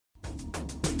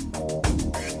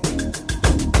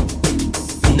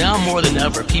now more than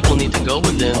ever, people need to go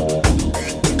within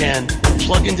and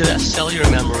plug into that cellular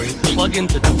memory, plug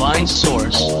into divine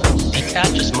source,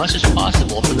 detach as much as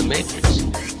possible from the matrix.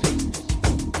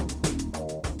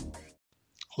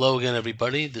 Hello again,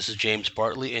 everybody. This is James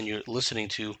Bartley, and you're listening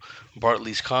to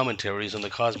Bartley's Commentaries on the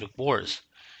Cosmic Wars.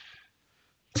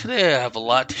 Today I have a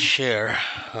lot to share,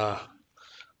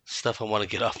 stuff I want to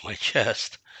get off my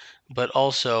chest, but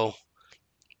also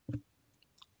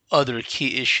other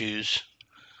key issues,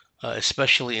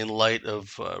 especially in light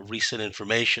of recent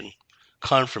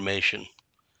confirmation.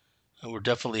 We're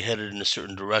definitely headed in a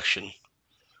certain direction,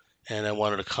 and I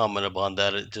wanted to comment upon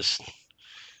that. It just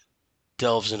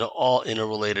delves into all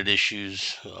interrelated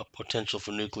issues, potential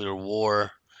for nuclear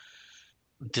war,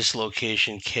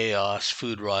 dislocation, chaos,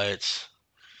 food riots,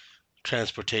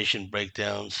 transportation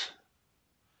breakdowns,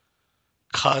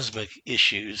 cosmic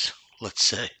issues, let's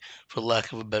say, for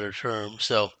lack of a better term.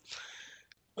 So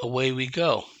away we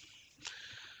go.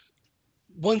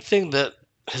 One thing that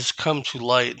has come to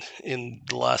light in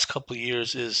the last couple of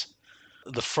years is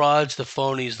the frauds, the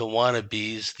phonies, the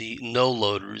wannabes, the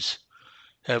no-loaders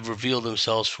have revealed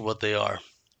themselves for what they are,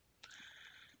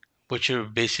 which are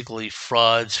basically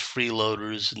frauds,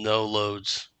 freeloaders,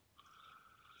 no-loads.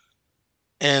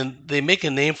 And they make a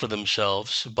name for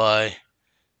themselves by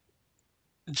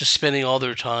just spending all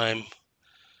their time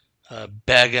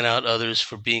bagging out others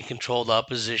for being controlled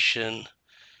opposition,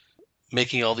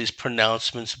 making all these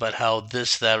pronouncements about how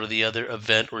this, that, or the other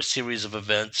event or series of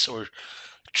events or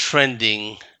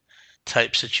trending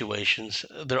type situations,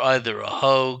 they're either a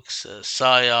hoax, a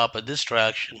psyop, a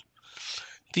distraction.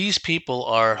 These people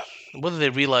are, whether they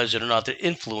realize it or not, they're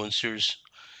influencers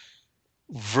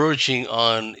verging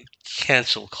on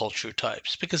cancel culture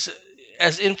types. Because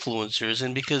as influencers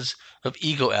and because of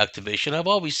ego activation, I've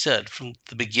always said from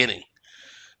the beginning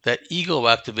that ego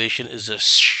activation is a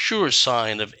sure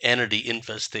sign of entity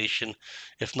infestation,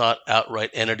 if not outright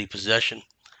entity possession.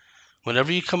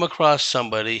 Whenever you come across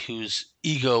somebody who's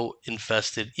ego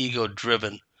infested, ego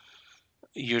driven,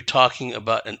 you're talking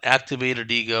about an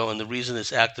activated ego, and the reason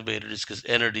it's activated is because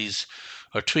entities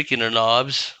are tweaking their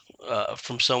knobs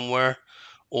from somewhere,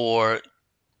 or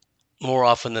more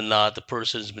often than not, the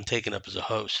person has been taken up as a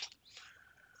host.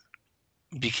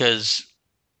 Because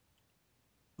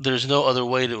there's no other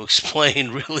way to explain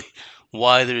really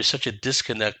why there is such a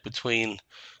disconnect between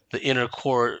the inner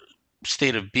core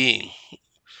state of being,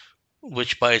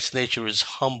 which by its nature is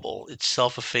humble, it's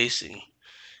self-effacing,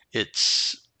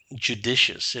 it's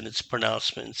judicious in its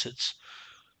pronouncements, it's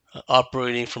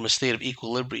operating from a state of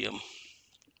equilibrium,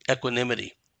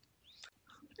 equanimity,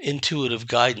 intuitive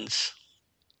guidance.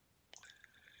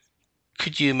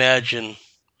 Could you imagine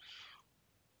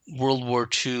World War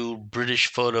II British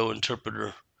photo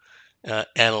interpreter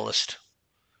analyst?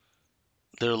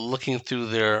 They're looking through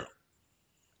their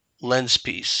lens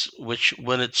piece, which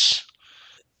when it's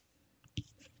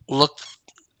looked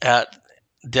at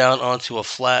down onto a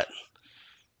flat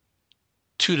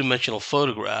two-dimensional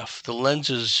photograph, the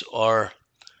lenses are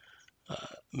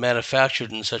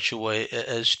manufactured in such a way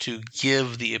as to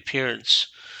give the appearance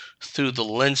through the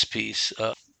lens piece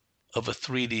of a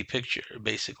 3D picture,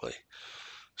 basically.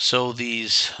 So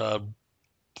these,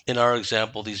 in our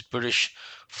example, these British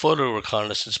photo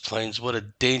reconnaissance planes, what a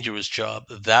dangerous job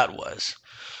that was.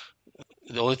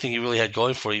 The only thing you really had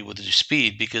going for you was your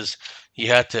speed, because you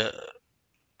had to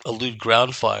elude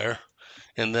ground fire,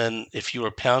 and then if you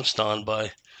were pounced on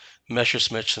by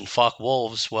Messerschmitts and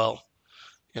Focke-Wulfs, well,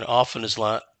 often is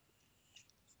not,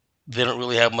 they don't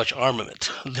really have much armament.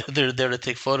 They're there to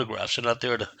take photographs. They're not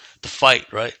there to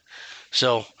fight, right?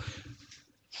 So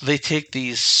they take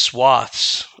these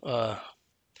swaths of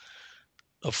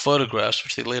photographs,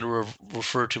 which they later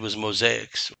refer to as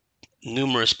mosaics,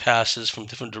 numerous passes from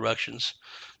different directions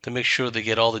to make sure they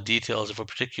get all the details of a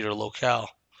particular locale.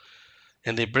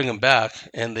 And they bring them back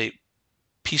and they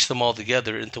piece them all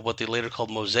together into what they later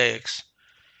called mosaics.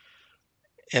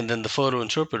 And then the photo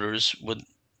interpreters would,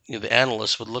 the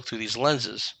analysts would look through these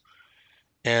lenses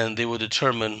and they would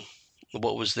determine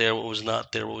what was there, what was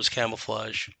not there, what was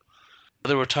camouflage.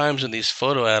 There were times when these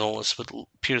photo analysts would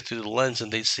peer through the lens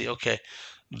and they'd see, okay,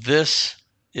 this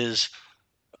is,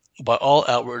 by all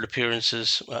outward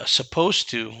appearances, supposed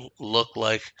to look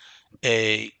like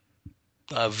a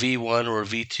V1 or a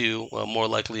V2, more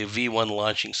likely a V1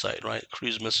 launching site, right?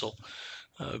 Cruise missile,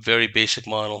 very basic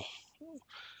model,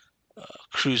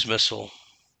 cruise missile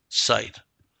site.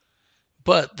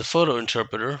 But the photo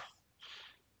interpreter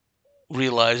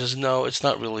realizes, no, it's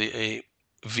not really a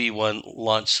V1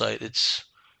 launch site. It's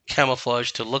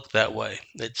camouflage to look that way.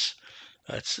 It's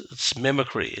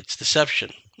mimicry. It's deception,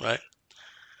 right?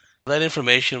 That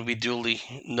information will be duly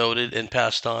noted and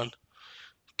passed on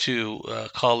to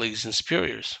colleagues and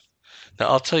superiors. Now,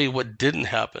 I'll tell you what didn't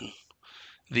happen.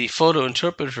 The photo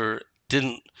interpreter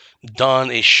didn't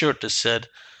don a shirt that said,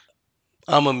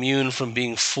 "I'm immune from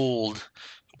being fooled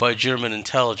by German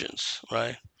intelligence,"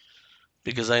 right?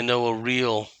 Because I know a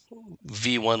real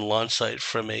V1 launch site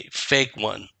from a fake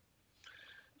one.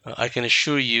 I can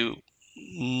assure you,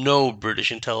 no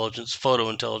British intelligence, photo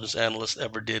intelligence analyst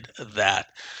ever did that.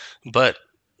 But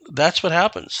that's what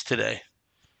happens today.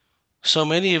 So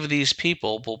many of these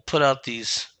people will put out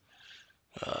these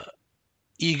uh,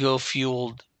 ego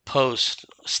fueled post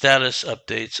status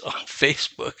updates on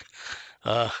Facebook.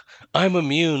 Uh, I'm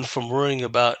immune from worrying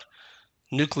about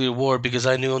nuclear war because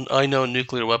I know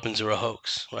nuclear weapons are a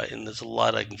hoax, right? And there's a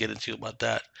lot I can get into about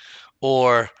that.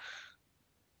 Or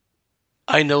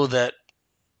I know that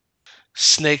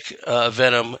snake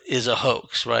venom is a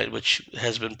hoax, right? Which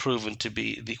has been proven to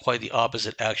be quite the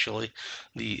opposite, actually.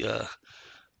 The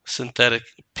synthetic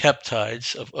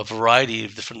peptides of a variety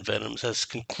of different venoms has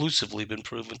conclusively been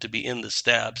proven to be in the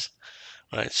stabs,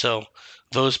 right? So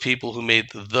those people who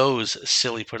made those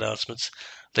silly pronouncements,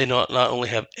 they not only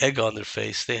have egg on their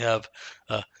face, they have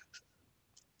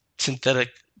synthetic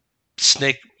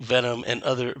snake venom and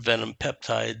other venom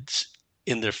peptides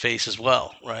in their face as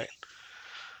well, right?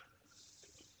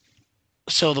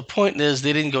 So the point is,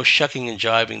 they didn't go shucking and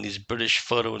jiving, these British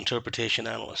photo interpretation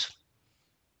analysts.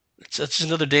 It's just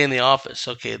another day in the office.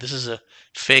 Okay, this is a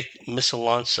fake missile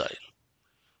launch site.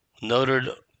 Noted,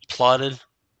 plotted,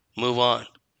 move on.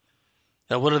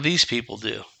 Now, what do these people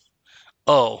do?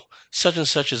 Oh, such and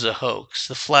such is a hoax,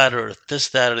 the flat earth, this,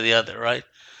 that, or the other, right?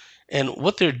 And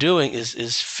what they're doing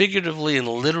is figuratively and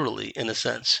literally, in a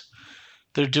sense,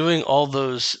 they're doing all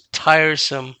those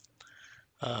tiresome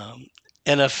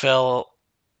NFL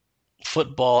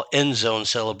football end zone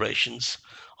celebrations,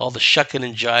 all the shucking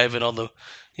and jiving, all the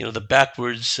the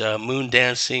backwards moon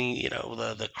dancing,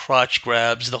 the crotch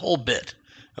grabs, the whole bit.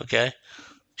 Okay,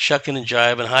 shucking and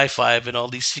jiving, high fiving, all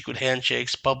these secret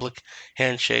handshakes, public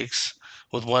handshakes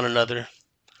with one another,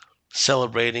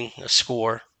 celebrating a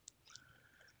score.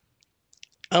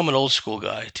 I'm an old school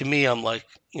guy. To me, I'm like,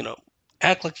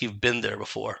 act like you've been there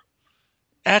before.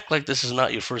 Act like this is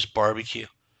not your first barbecue.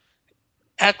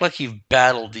 Act like you've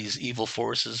battled these evil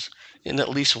forces in at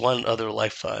least one other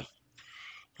lifetime,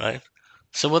 right?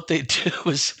 So what they do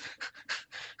is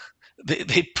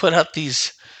they put out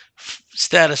these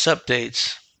status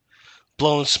updates,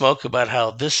 blowing smoke about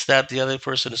how this, that, the other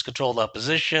person is controlled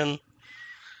opposition.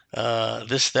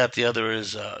 This, that, the other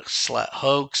is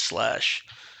hoax slash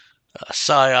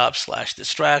psyop slash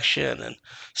distraction. And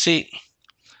see,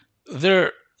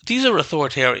 these are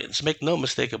authoritarians. Make no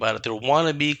mistake about it. They're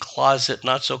wannabe closet,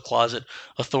 not so closet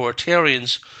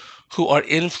authoritarians who are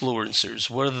influencers,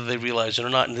 whether they realize it or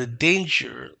not. And the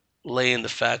danger lay in the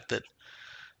fact that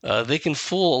they can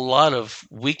fool a lot of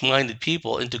weak-minded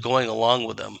people into going along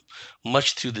with them,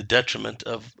 much to the detriment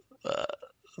of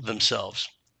themselves,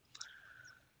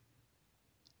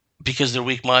 because they're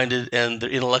weak-minded and they're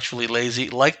intellectually lazy,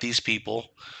 like these people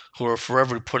who are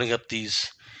forever putting up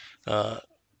these,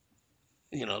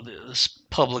 this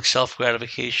public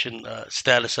self-gratification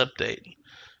status update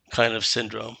kind of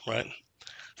syndrome, right?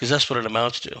 Because that's what it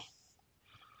amounts to.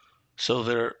 So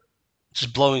they're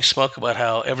just blowing smoke about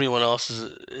how everyone else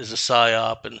is a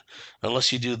psyop, and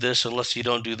unless you do this, unless you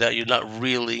don't do that, you're not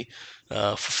really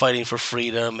fighting for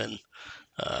freedom, and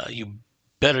you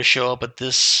better show up at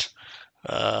this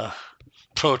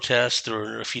protest,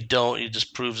 or if you don't, it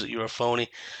just proves that you're a phony.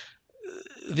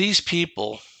 These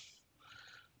people,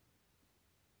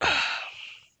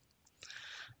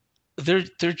 they're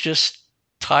just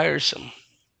tiresome.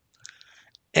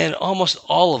 And almost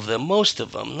all of them, most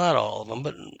of them, not all of them,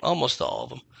 but almost all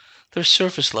of them, they're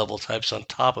surface level types on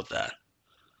top of that.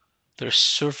 They're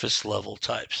surface level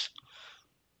types.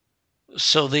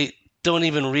 So they don't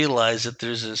even realize that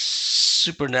there's a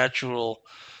supernatural,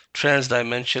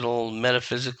 transdimensional,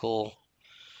 metaphysical,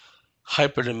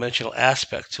 hyperdimensional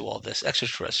aspect to all this,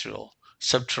 extraterrestrial,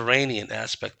 subterranean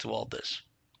aspect to all this.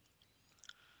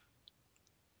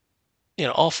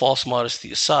 All false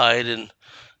modesty aside, and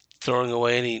throwing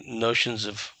away any notions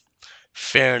of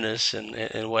fairness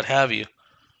and what have you.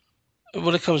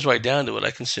 When it comes right down to it, I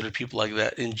consider people like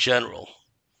that in general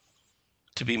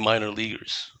to be minor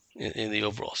leaguers in the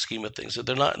overall scheme of things. So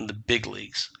they're not in the big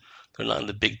leagues. They're not in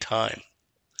the big time.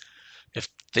 If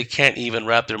they can't even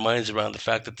wrap their minds around the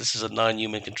fact that this is a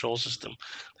non-human control system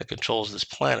that controls this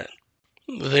planet,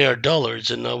 they are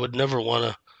dullards, and I would never want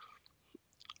to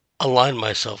align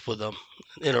myself with them,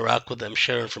 interact with them,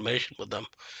 share information with them.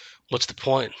 What's the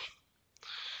point?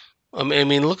 I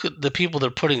mean, look at the people they're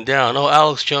putting down. Oh,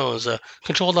 Alex Jones,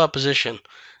 controlled opposition.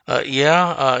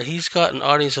 He's got an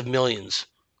audience of millions.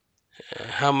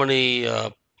 How many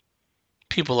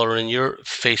people are in your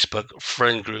Facebook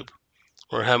friend group?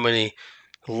 Or how many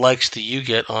likes do you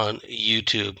get on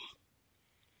YouTube?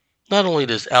 Not only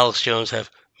does Alex Jones have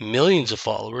millions of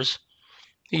followers,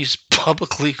 he's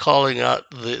publicly calling out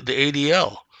the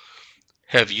ADL.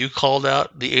 Have you called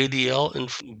out the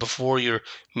ADL before your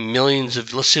millions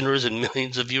of listeners and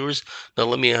millions of viewers? Now,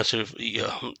 let me answer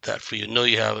that for you. No,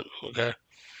 you haven't. Okay?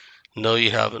 No,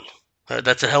 you haven't.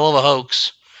 That's a hell of a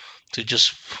hoax to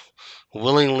just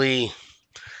willingly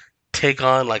take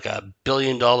on like $1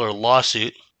 billion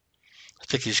lawsuit. I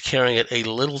think he's carrying it a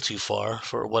little too far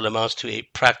for what amounts to a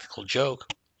practical joke.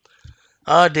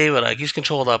 David Icke, he's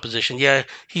controlled opposition. Yeah,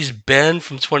 he's banned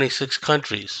from 26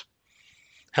 countries.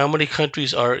 How many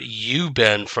countries are you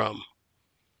banned from?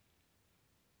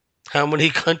 How many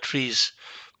countries'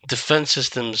 defense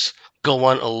systems go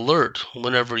on alert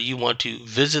whenever you want to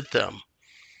visit them?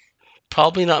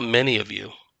 Probably not many of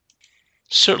you.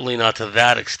 Certainly not to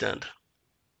that extent.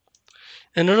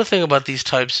 Another thing about these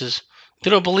types is they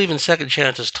don't believe in second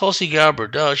chances. Tulsi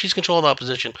Gabbard, she's controlled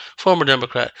opposition, former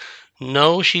Democrat.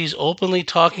 No, she's openly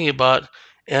talking about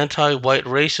anti-white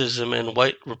racism and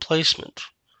white replacement.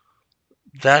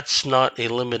 That's not a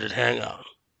limited hangout.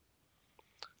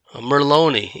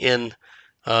 Merloni in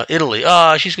Italy.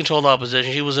 She's controlled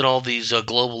opposition. She was in all these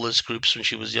globalist groups when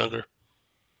she was younger.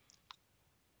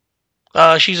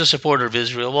 She's a supporter of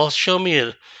Israel. Well, show me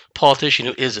a politician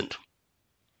who isn't.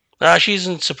 She's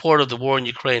in support of the war in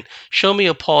Ukraine. Show me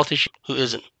a politician who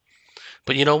isn't.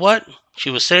 But you know what? She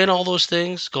was saying all those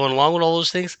things, going along with all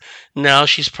those things. Now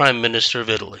she's Prime Minister of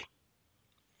Italy.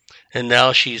 And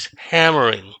now she's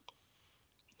hammering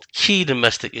key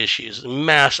domestic issues,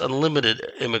 mass unlimited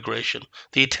immigration,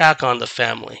 the attack on the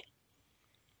family,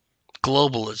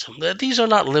 globalism. These are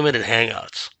not limited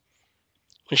hangouts.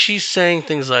 When she's saying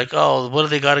things like, oh, what do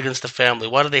they got against the family?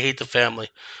 Why do they hate the family?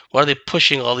 Why are they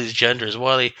pushing all these genders?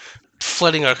 Why are they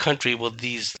flooding our country with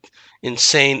these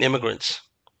insane immigrants?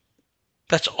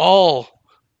 That's all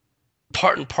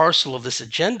part and parcel of this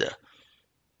agenda.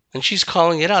 And she's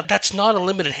calling it out. That's not a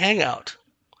limited hangout.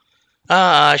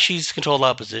 She's controlled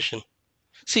opposition.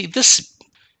 See, this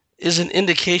is an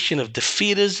indication of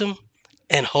defeatism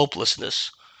and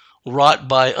hopelessness wrought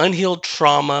by unhealed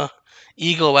trauma,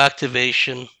 ego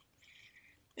activation,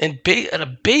 and at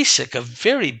a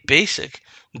very basic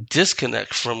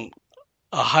disconnect from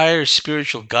a higher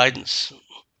spiritual guidance.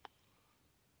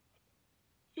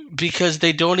 Because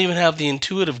they don't even have the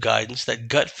intuitive guidance, that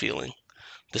gut feeling,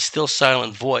 the still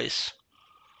silent voice,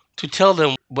 to tell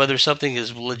them whether something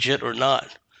is legit or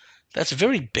not. That's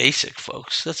very basic,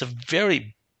 folks. That's a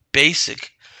very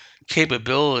basic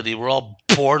capability we're all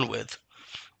born with.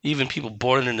 Even people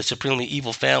born into supremely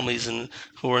evil families and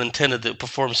who are intended to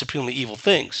perform supremely evil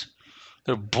things.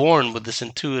 They're born with this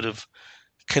intuitive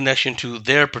connection to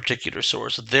their particular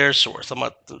source, their source. I'm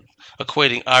not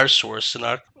equating our source and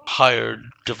our higher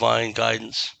divine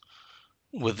guidance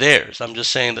with theirs. I'm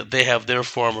just saying that they have their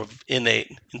form of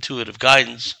innate intuitive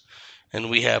guidance and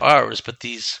we have ours. But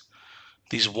these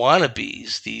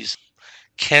wannabes, these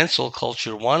cancel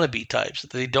culture wannabe types,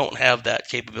 they don't have that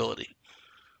capability.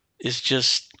 It's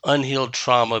just unhealed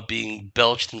trauma being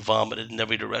belched and vomited in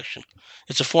every direction.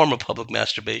 It's a form of public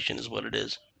masturbation is what it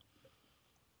is.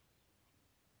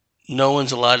 No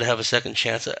one's allowed to have a second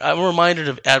chance. I'm reminded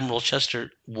of Admiral Chester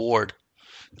Ward,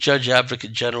 Judge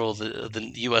Advocate General of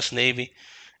the U.S. Navy,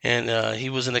 and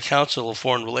he was in the Council of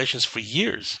Foreign Relations for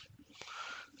years.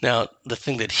 Now, the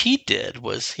thing that he did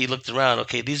was he looked around,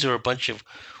 okay, these are a bunch of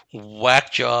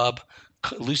whack job,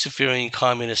 Luciferian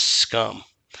communist scum.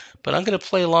 But I'm going to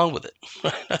play along with it.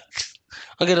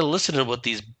 I'm going to listen to what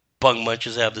these bung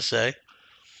munches have to say,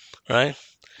 right?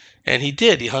 And he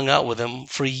did. He hung out with them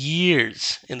for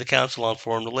years in the Council on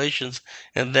Foreign Relations,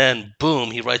 and then, boom,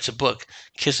 he writes a book,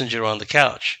 Kissinger on the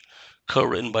Couch,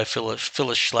 co-written by Phyllis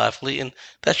Schlafly, and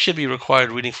that should be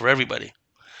required reading for everybody.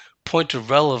 Point of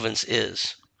relevance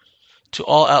is, to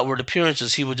all outward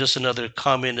appearances, he was just another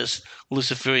communist,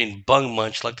 Luciferian bung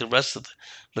munch like the rest of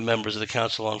the members of the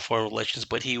Council on Foreign Relations,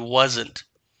 but he wasn't.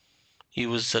 He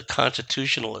was a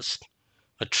constitutionalist,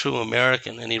 a true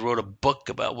American, and he wrote a book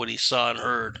about what he saw and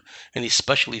heard, and he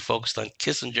specially focused on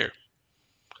Kissinger.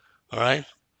 All right?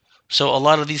 So a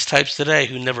lot of these types today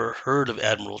who never heard of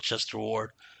Admiral Chester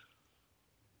Ward,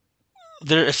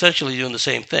 they're essentially doing the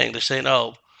same thing. They're saying,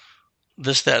 oh,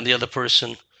 this, that, and the other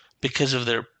person, because of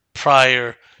their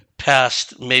prior,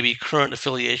 past, maybe current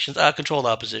affiliations, controlled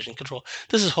opposition, control.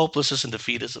 This is hopelessness and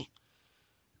defeatism.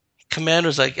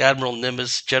 commanders like Admiral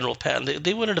Nimitz, General Patton,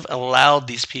 they wouldn't have allowed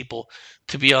these people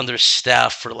to be on their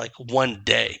staff for like one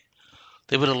day.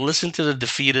 They would have listened to the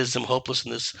defeatism,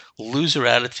 hopelessness, loser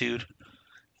attitude.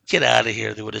 Get out of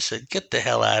here, they would have said. Get the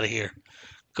hell out of here.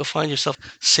 Go find yourself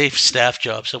a safe staff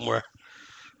job somewhere.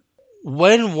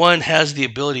 When one has the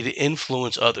ability to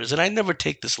influence others, and I never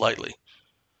take this lightly,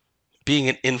 being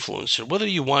an influencer, whether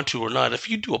you want to or not, if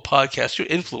you do a podcast, you're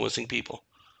influencing people.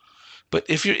 But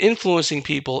if you're influencing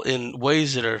people in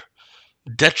ways that are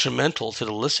detrimental to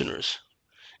the listeners,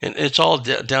 and it's all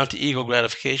down to ego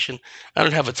gratification, I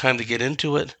don't have the time to get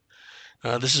into it.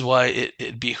 This is why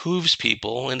it behooves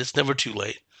people, and it's never too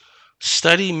late.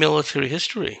 Study military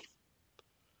history.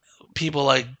 People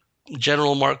like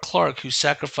General Mark Clark, who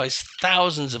sacrificed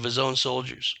thousands of his own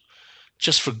soldiers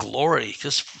just for glory,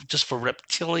 just for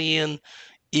reptilian,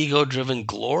 ego-driven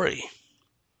glory.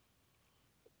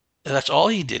 And that's all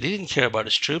he did. He didn't care about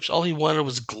his troops. All he wanted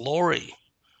was glory.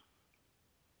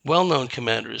 Well-known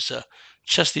commanders,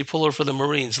 Chesty Puller for the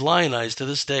Marines, lionized to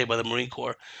this day by the Marine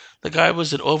Corps. The guy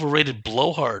was an overrated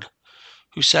blowhard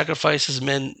who sacrificed his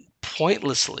men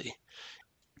pointlessly,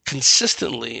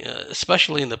 consistently,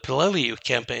 especially in the Peleliu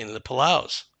campaign in the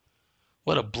Palaus.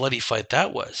 What a bloody fight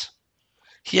that was.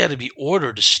 He had to be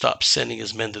ordered to stop sending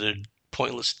his men to their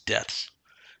pointless deaths.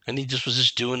 And he was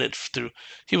just doing it through.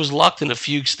 He was locked in a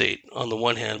fugue state on the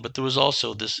one hand, but there was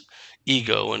also this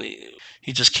ego, and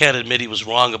he just can't admit he was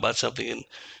wrong about something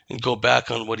and go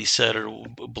back on what he said or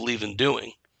believed in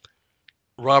doing.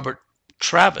 Robert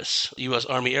Travis, U.S.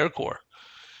 Army Air Corps,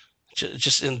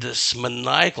 just in this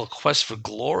maniacal quest for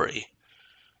glory.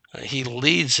 He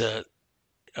leads a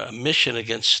mission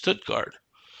against Stuttgart,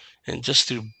 and just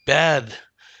through bad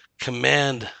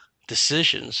command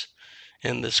decisions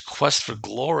and this quest for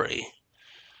glory,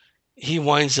 he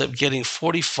winds up getting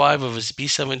 45 of his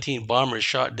B-17 bombers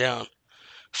shot down.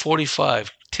 45,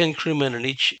 10 crewmen in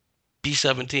each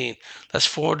B-17. That's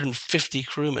 450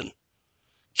 crewmen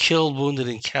killed, wounded,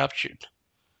 and captured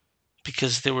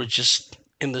because they were just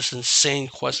in this insane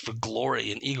quest for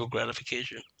glory and ego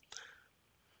gratification.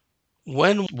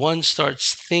 When one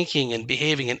starts thinking and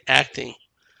behaving and acting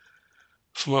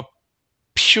from a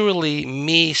purely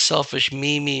me, selfish,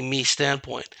 me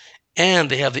standpoint, and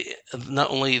they have not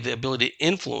only the ability to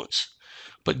influence,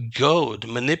 but goad,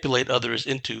 manipulate others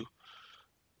into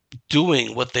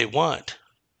doing what they want,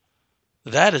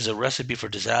 that is a recipe for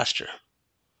disaster.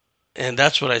 And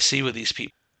that's what I see with these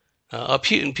people.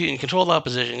 Putin, controlled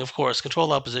opposition, of course,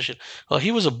 controlled opposition. Well,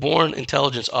 he was a born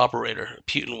intelligence operator,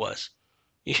 Putin was.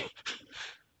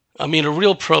 I mean, a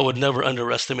real pro would never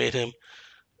underestimate him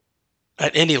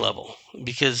at any level,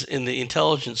 because in the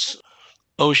intelligence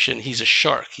ocean, he's a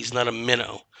shark. He's not a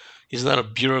minnow. He's not a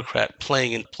bureaucrat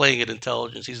playing at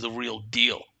intelligence. He's the real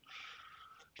deal.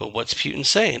 But what's Putin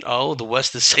saying? Oh, the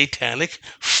West is satanic?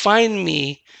 Find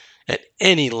me at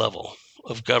any level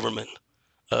of government,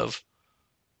 of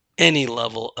any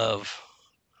level of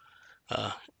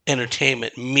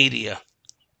entertainment, media,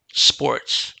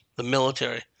 sports, the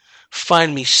military.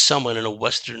 Find me someone in a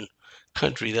Western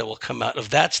country that will come out of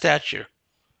that stature.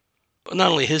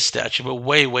 Not only his stature, but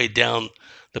way, way down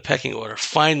the pecking order.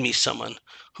 Find me someone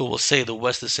who will say the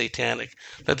West is satanic,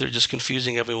 that they're just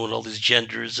confusing everyone with all these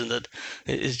genders, and that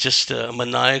it's just a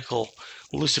maniacal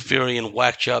Luciferian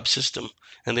whack job system,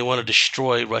 and they want to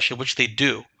destroy Russia, which they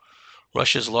do.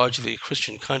 Russia is largely a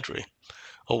Christian country,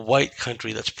 a white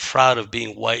country that's proud of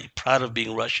being white, proud of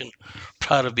being Russian,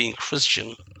 proud of being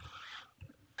Christian.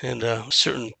 And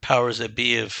certain powers that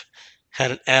be have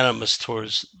had an animus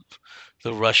towards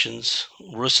the Russians,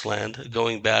 Rusland,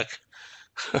 going back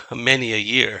many a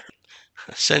year,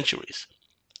 centuries.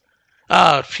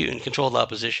 Putin, controlled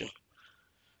opposition.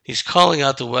 He's calling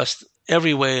out the West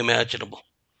every way imaginable.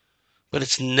 But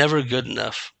it's never good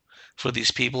enough for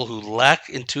these people who lack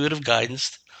intuitive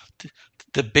guidance,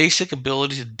 the basic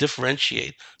ability to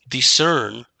differentiate,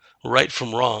 discern right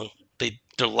from wrong.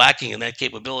 They're lacking in that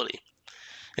capability.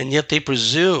 And yet they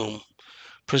presume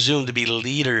to be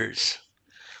leaders,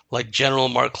 like General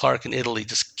Mark Clark in Italy,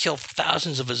 just kill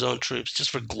thousands of his own troops just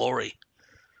for glory.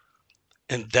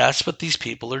 And that's what these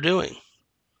people are doing,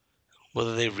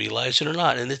 whether they realize it or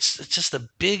not. And it's just a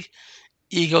big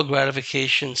ego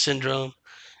gratification syndrome.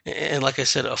 And like I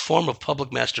said, a form of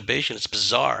public masturbation. It's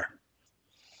bizarre.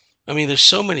 I mean, there's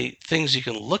so many things you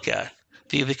can look at.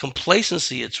 The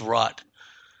complacency it's wrought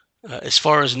as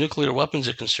far as nuclear weapons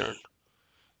are concerned.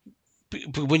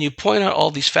 But when you point out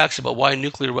all these facts about why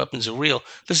nuclear weapons are real,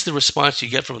 this is the response you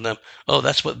get from them. Oh,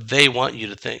 that's what they want you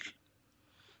to think.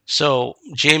 So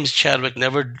James Chadwick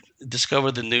never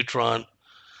discovered the neutron.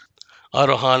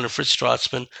 Otto Hahn and Fritz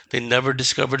Strassmann, they never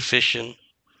discovered fission.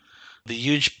 The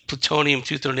huge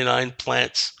plutonium-239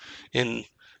 plants in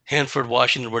Hanford,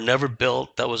 Washington were never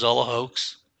built. That was all a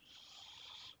hoax.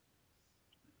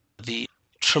 The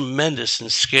tremendous in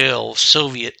scale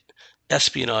Soviet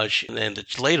espionage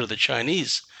and later the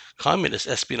Chinese communist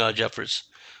espionage efforts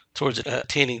towards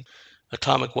attaining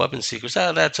atomic weapon secrets,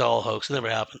 that's all a hoax. It never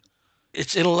happened.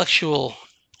 It's intellectual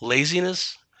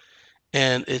laziness,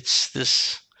 and it's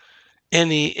this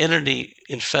any entity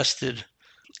infested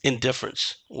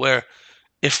indifference where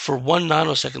if for 1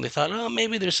 nanosecond they thought, oh,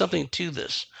 maybe there's something to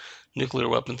this nuclear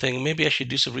weapon thing, maybe I should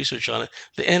do some research on it,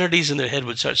 the entities in their head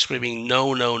would start screaming,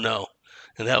 no, no, no.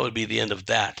 And that would be the end of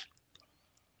that.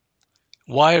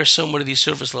 Why are so many of these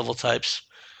surface level types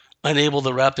unable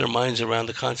to wrap their minds around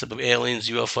the concept of aliens,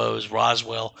 UFOs,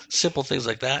 Roswell, simple things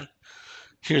like that?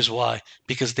 Here's why.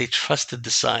 Because they trusted the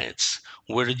science.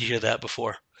 Where did you hear that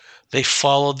before? They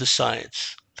followed the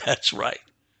science. That's right.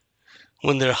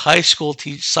 When their high school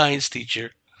science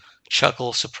teacher,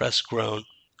 chuckle, suppressed groan,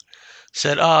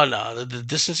 said, oh, no, the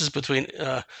distances between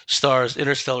stars,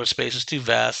 interstellar space is too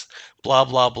vast, blah,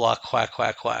 blah, blah, quack,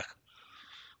 quack, quack.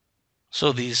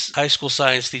 So these high school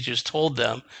science teachers told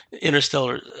them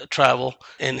interstellar travel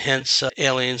and hence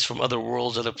aliens from other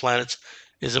worlds, other planets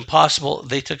is impossible.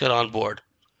 They took it on board.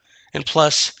 And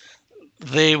plus,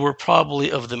 they were probably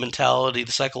of the mentality,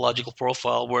 the psychological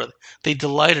profile where they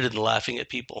delighted in laughing at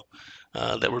people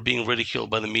that were being ridiculed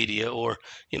by the media, or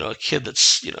a kid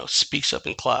that's speaks up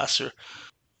in class or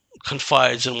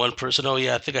confides in one person. Oh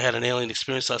yeah, I think I had an alien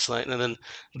experience last night, and then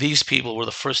these people were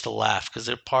the first to laugh because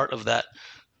they're part of that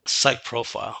psych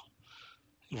profile.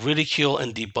 Ridicule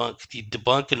and debunk. You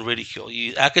debunk and ridicule. You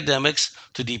use academics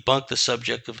to debunk the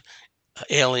subject of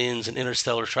aliens and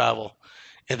interstellar travel,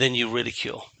 and then you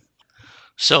ridicule.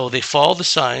 So they followed the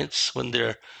science when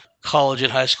their college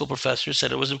and high school professors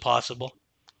said it was impossible,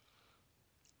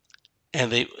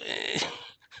 and they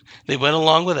went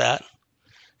along with that.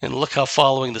 And look how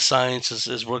following the science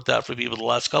has worked out for people the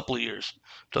last couple of years.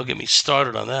 Don't get me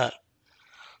started on that.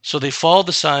 So they followed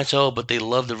the science, but they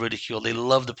love the ridicule. They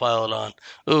love to pile it on.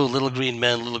 Oh, little green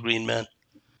men, little green men.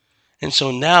 And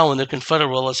so now when they're confronted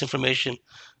with all this information,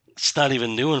 it's not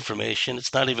even new information.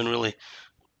 It's not even really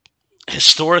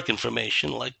historic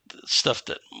information like stuff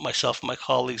that myself and my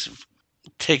colleagues have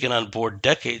taken on board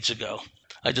decades ago.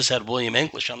 I just had William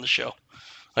English on the show.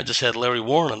 I just had Larry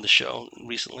Warren on the show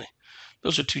recently.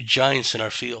 Those are two giants in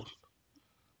our field.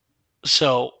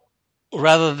 So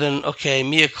rather than, okay,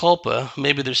 mea culpa,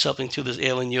 maybe there's something to this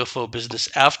alien UFO business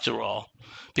after all,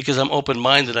 because I'm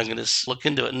open-minded, I'm going to look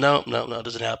into it. No, it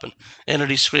doesn't happen.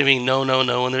 Entities screaming no, no,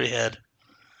 no in their head.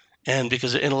 And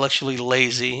because they're intellectually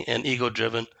lazy and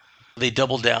ego-driven, they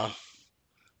double down.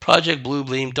 Project Blue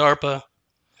Beam, DARPA,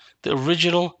 the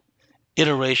original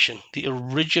iteration, the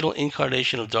original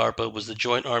incarnation of DARPA was the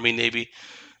Joint Army-Navy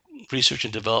Research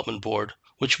and Development Board,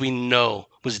 which we know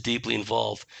was deeply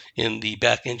involved in the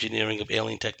back engineering of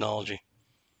alien technology.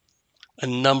 A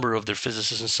number of their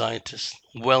physicists and scientists,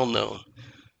 well known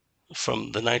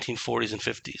from the 1940s and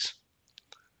 50s.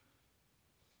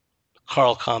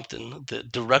 Carl Compton, the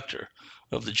director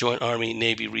of the Joint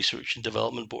Army-Navy Research and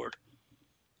Development Board,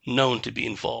 known to be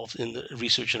involved in the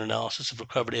research and analysis of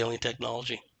recovered alien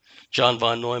technology. John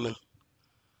von Neumann,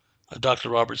 Dr.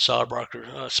 Robert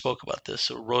Sauerbracher spoke about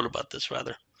this, or wrote about this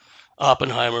rather.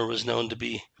 Oppenheimer was known to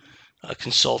be a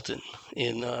consultant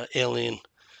in alien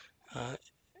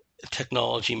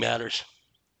technology matters.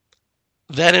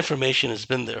 That information has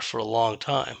been there for a long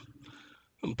time,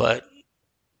 but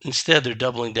instead they're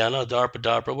doubling down. Oh,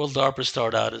 DARPA. Well, DARPA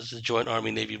started out as the Joint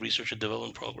Army-Navy Research and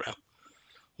Development Program,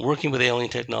 working with alien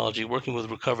technology, working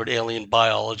with recovered alien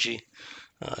biology,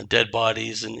 dead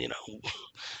bodies, and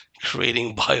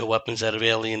creating bioweapons out of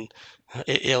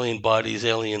alien bodies,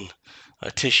 alien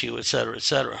tissue, et cetera, et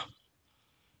cetera.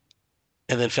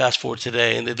 And then fast forward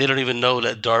today, and they don't even know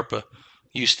that DARPA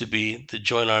used to be the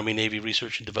Joint Army-Navy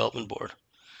Research and Development Board.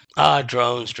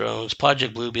 Drones,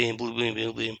 Project Blue Beam,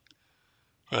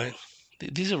 right?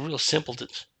 These are real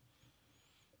simpletons.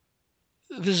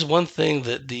 This is one thing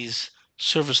that these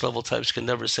surface level types can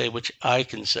never say, which I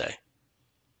can say.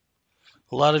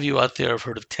 A lot of you out there have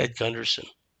heard of Ted Gunderson,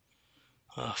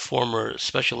 former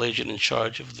special agent in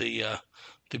charge of the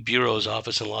Bureau's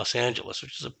office in Los Angeles,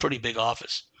 which is a pretty big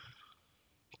office,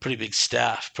 pretty big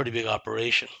staff, pretty big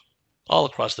operation, all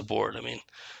across the board. I mean,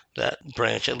 that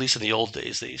branch, at least in the old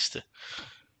days, they used to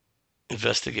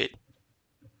investigate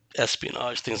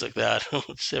espionage, things like that.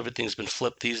 Everything's been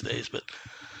flipped these days, but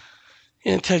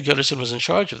Ted Gunderson was in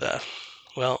charge of that.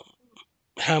 Well,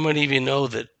 how many of you know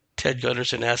that Ted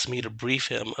Gunderson asked me to brief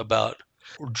him about,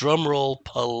 drumroll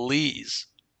please,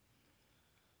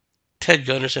 Ted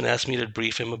Gunderson asked me to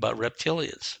brief him about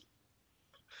reptilians.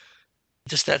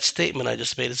 Just that statement I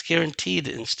just made is guaranteed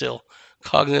to instill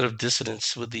cognitive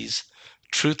dissonance with these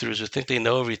truthers who think they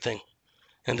know everything,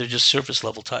 and they're just surface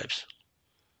level types.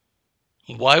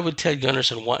 Why would Ted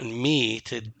Gunderson want me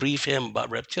to brief him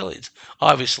about reptilians?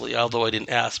 Obviously, although I didn't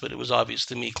ask, but it was obvious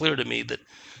to me, clear to me, that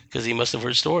because he must have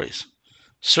heard stories.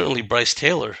 Certainly Bryce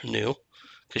Taylor knew,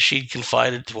 because she'd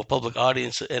confided to a public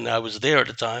audience, and I was there at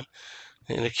the time,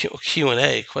 in a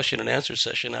Q&A, question and answer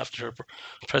session after her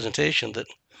presentation, that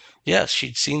yes,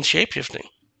 she'd seen shapeshifting.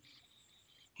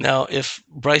 Now, if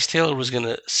Bryce Taylor was going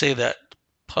to say that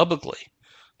publicly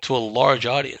to a large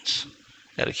audience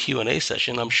at a Q&A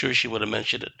session, I'm sure she would have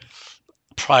mentioned it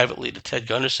privately to Ted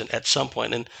Gunderson at some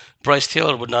point, and Bryce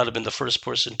Taylor would not have been the first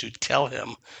person to tell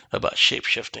him about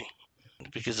shapeshifting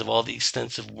because of all the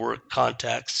extensive work,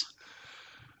 contacts,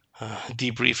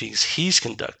 debriefings he's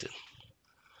conducted.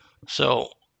 So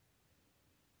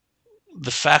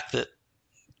the fact that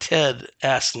Ted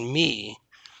asked me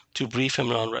to brief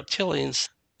him on reptilians,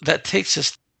 that takes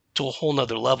us to a whole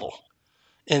nother level.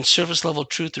 And surface level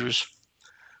truthers,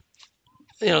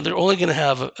 they're only going to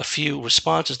have a few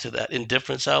responses to that.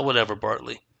 Indifference, whatever,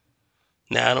 Bartley.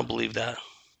 Nah, I don't believe that.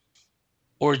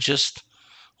 Or just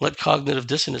let cognitive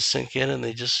dissonance sink in and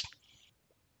they just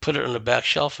put it on the back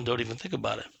shelf and don't even think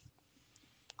about it.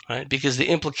 Right? Because the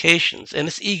implications, and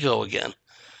it's ego again,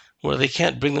 where they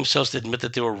can't bring themselves to admit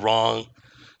that they were wrong,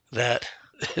 that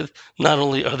not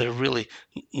only are there really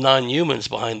non-humans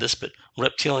behind this, but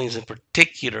reptilians in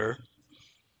particular,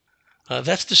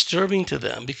 that's disturbing to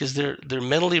them because they're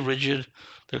mentally rigid,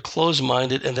 they're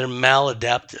closed-minded, and they're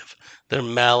maladaptive.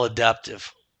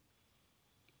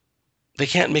 They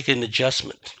can't make an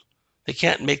adjustment. They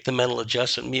can't make the mental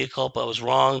adjustment. Mea culpa, I was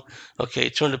wrong. Okay,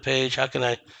 turn the page. How can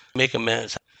I make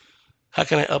amends? How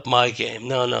can I up my game?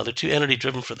 No, they're too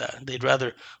entity-driven for that. They'd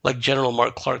rather, like General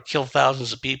Mark Clark, kill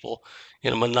thousands of people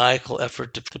in a maniacal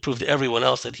effort to prove to everyone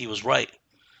else that he was right.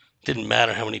 Didn't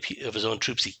matter how many of his own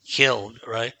troops he killed,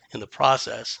 right, in the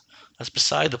process. That's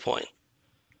beside the point.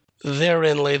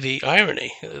 Therein lay the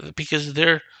irony, because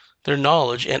their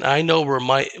knowledge, and I know where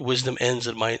my wisdom ends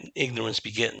and my ignorance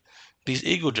begins. These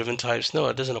ego-driven types, no,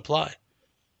 it doesn't apply.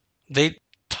 They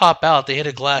top out, they hit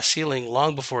a glass ceiling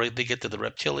long before they get to the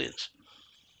reptilians.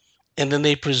 And then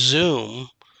they presume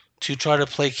to try to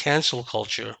play cancel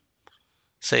culture,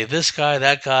 say this guy,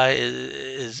 that guy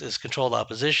is controlled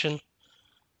opposition.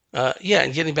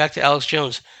 And getting back to Alex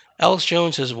Jones. Alex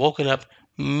Jones has woken up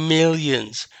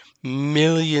millions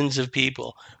of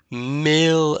people,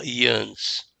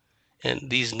 millions. And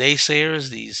these naysayers,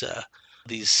 these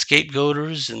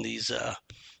scapegoaters, and these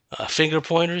finger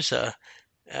pointers,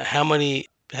 how many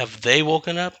have they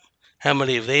woken up? How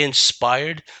many have they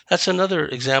inspired? That's another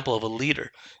example of a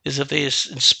leader, is if they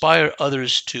inspire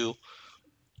others to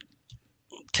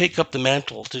take up the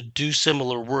mantle, to do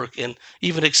similar work and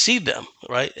even exceed them,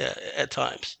 right, at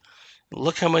times.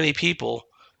 Look how many people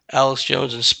Alex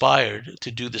Jones inspired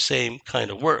to do the same kind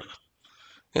of work.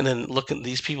 And then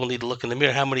these people need to look in the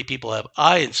mirror. How many people have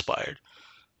I inspired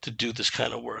to do this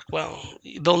kind of work? Well,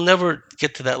 they'll never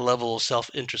get to that level of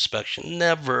self-introspection.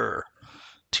 Never.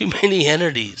 Too many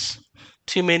entities.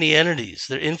 They're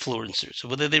influencers,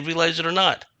 whether they realize it or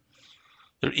not.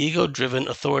 They're ego-driven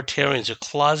authoritarians. They're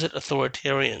closet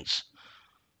authoritarians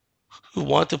who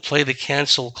want to play the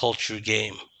cancel culture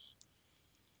game.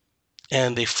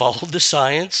 And they followed the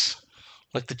science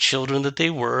like the children that they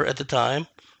were at the time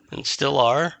and still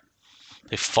are.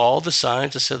 They followed the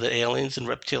science that said that aliens and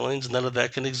reptilians, none of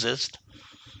that can exist.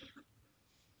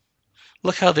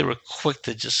 Look how they were quick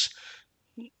to just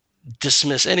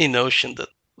dismiss any notion that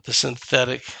the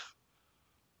synthetic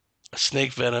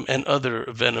snake venom and other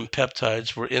venom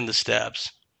peptides were in the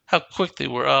stabs. How quick they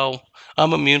were. Oh,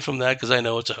 I'm immune from that because I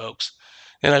know it's a hoax.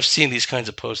 And I've seen these kinds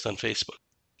of posts on Facebook.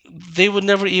 They would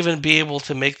never even be able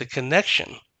to make the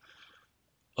connection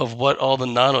of what all the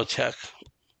nanotech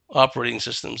operating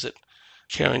systems that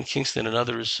Karen Kingston and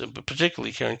others, but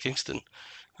particularly Karen Kingston,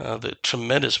 the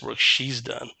tremendous work she's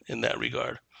done in that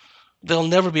regard. They'll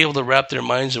never be able to wrap their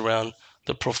minds around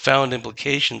the profound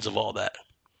implications of all that.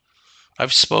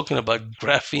 I've spoken about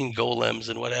graphene golems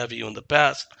and what have you in the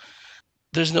past.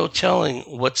 There's no telling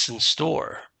what's in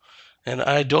store. And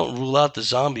I don't rule out the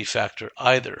zombie factor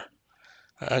either.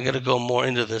 I'm going to go more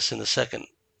into this in the second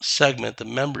segment, the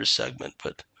members segment,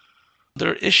 but there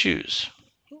are issues,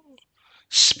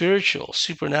 spiritual,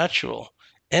 supernatural,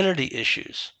 entity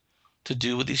issues to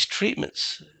do with these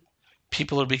treatments.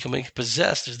 People are becoming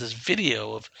possessed. There's this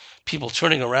video of people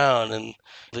turning around and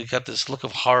they got this look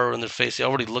of horror on their face. They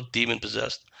already look demon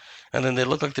possessed. and then they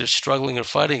look like they're struggling or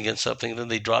fighting against something, and then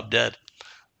they drop dead.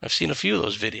 I've seen a few of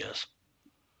those videos.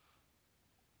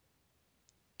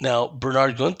 Now,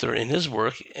 Bernard Gunther, in his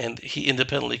work, and he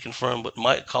independently confirmed what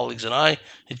my colleagues and I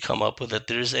had come up with, that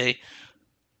there's a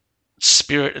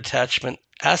spirit attachment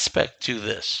aspect to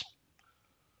this.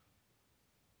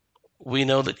 We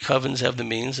know that covens have the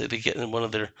means that they get in one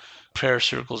of their prayer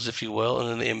circles, if you will, and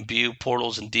then they imbue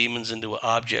portals and demons into an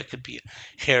object. It could be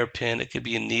a hairpin, it could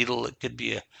be a needle, it could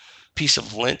be a piece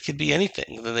of lint, it could be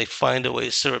anything. And then they find a way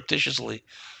to surreptitiously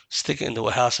stick it into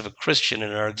a house of a Christian,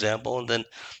 in our example, and then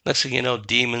next thing you know,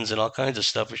 demons and all kinds of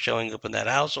stuff are showing up in that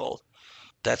household.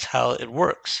 That's how it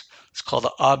works. It's called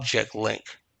the object link.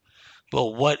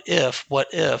 Well, what if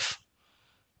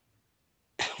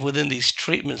within these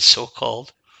treatments, so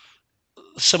called,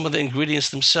 some of the ingredients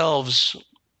themselves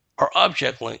are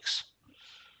object links?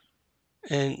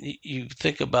 And you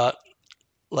think about,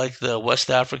 like, the West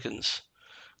Africans,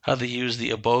 how they use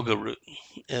the iboga root,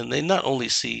 and they not only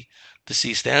see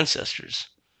deceased ancestors,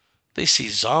 they see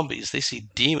zombies, they see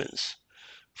demons.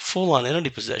 Full on entity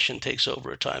possession takes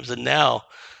over at times. And now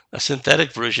a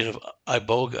synthetic version of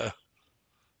iboga,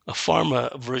 a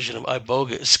pharma version of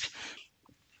iboga,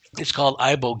 it's called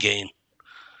ibogaine.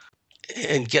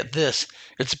 And get this,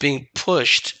 it's being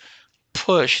pushed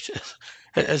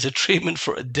as a treatment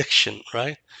for addiction,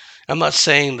 right? I'm not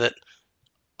saying that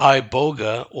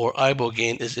iboga or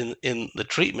ibogaine is in the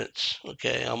treatments,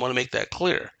 okay? I want to make that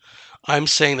clear. I'm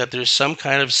saying that there's some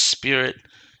kind of spirit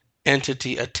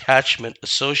entity attachment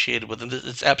associated with it.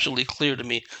 It's absolutely clear to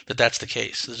me that that's the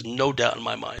case. There's no doubt in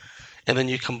my mind. And then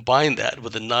you combine that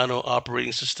with a nano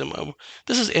operating system.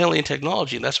 This is alien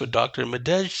technology, and that's what Dr.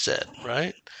 Madej said,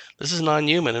 right? This is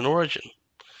non-human in origin.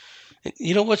 And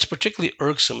you know what's particularly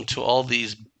irksome to all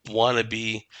these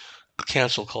wannabe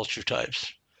cancel culture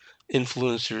types,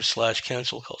 influencers slash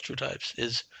cancel culture types,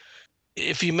 is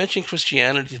if you mention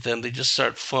Christianity to them, they just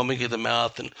start foaming at the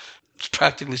mouth and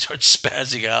practically start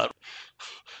spazzing out.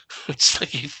 It's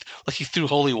like you threw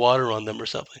holy water on them or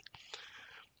something.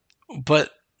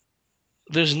 But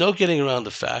there's no getting around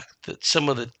the fact that some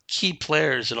of the key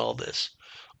players in all this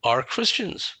are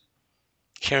Christians.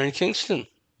 Karen Kingston,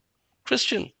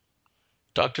 Christian.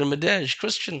 Dr. Madej,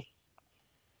 Christian.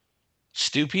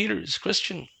 Stu Peters,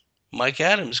 Christian. Mike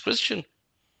Adams, Christian.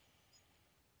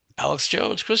 Alex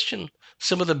Jones, Christian.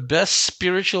 Some of the best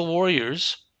spiritual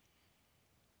warriors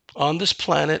on this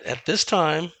planet at this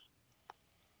time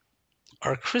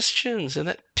are Christians, and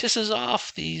that pisses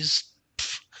off these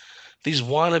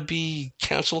wannabe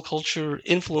cancel culture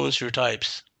influencer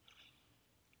types.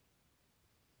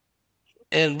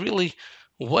 And really,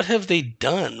 what have they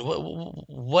done?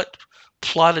 What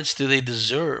plaudits do they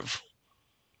deserve?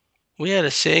 We had a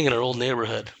saying in our old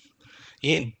neighborhood: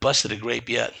 "You ain't busted a grape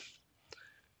yet."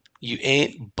 You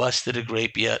ain't busted a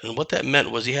grape yet. And what that meant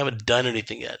was you haven't done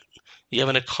anything yet. You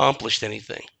haven't accomplished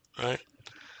anything, right?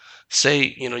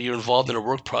 Say, you're involved in a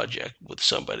work project with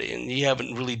somebody and you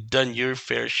haven't really done your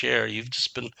fair share. You've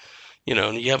just been,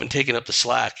 you haven't taken up the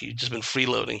slack. You've just been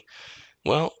freeloading.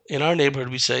 Well, in our neighborhood,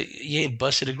 we say, you ain't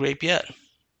busted a grape yet.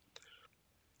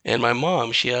 And my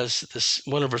mom, she has this,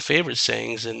 one of her favorite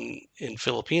sayings in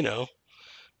Filipino.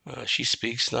 She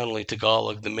speaks not only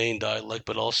Tagalog, the main dialect,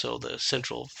 but also the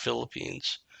Central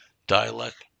Philippines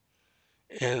dialect.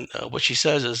 And what she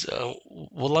says is,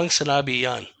 walang sanabi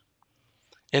yan.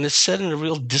 And it's said in a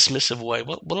real dismissive way.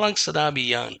 Walang sanabi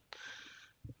yan.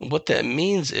 What that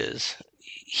means is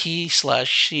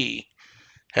he/she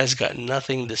has got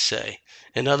nothing to say.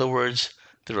 In other words,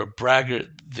 they're a braggart.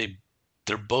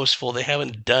 They're boastful. They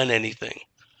haven't done anything.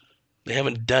 They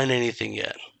haven't done anything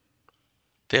yet.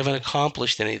 They haven't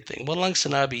accomplished anything. Walang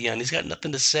sanabi yan. He's got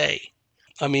nothing to say.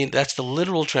 I mean, that's the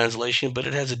literal translation, but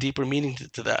it has a deeper meaning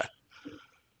to that.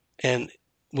 And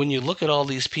when you look at all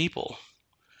these people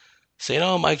saying,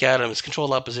 "Oh, Mike Adams,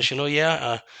 controlled opposition. Oh,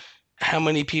 yeah. How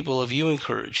many people have you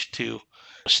encouraged to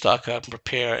stock up and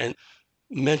prepare?" And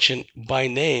mention by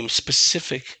name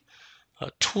specific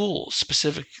tools,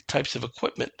 specific types of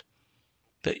equipment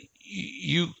that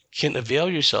you can avail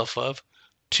yourself of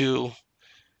to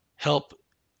help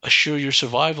assure your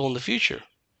survival in the future.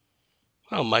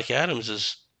 Well, Mike Adams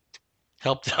has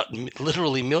helped out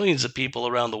literally millions of people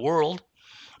around the world.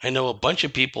 I know a bunch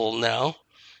of people now,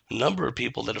 a number of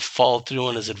people that have followed through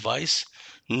on his advice.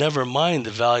 Never mind the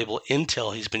valuable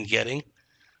intel he's been getting,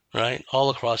 right,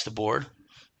 all across the board.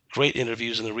 Great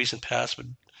interviews in the recent past with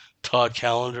Todd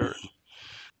Callender and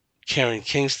Karen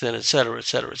Kingston, et cetera, et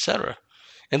cetera, et cetera.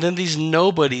 And then these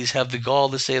nobodies have the gall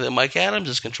to say that Mike Adams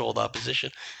has controlled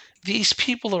opposition. These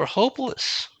people are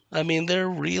hopeless. I mean, they're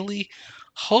really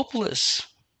hopeless.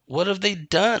 What have they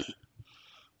done?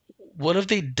 What have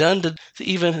they done to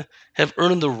even have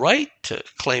earned the right to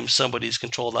claim somebody's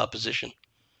controlled opposition?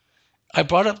 I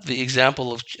brought up the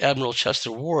example of Admiral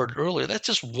Chester Ward earlier. That's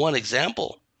just one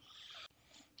example.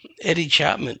 Eddie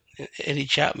Chapman,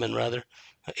 rather,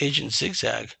 Agent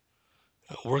Zigzag,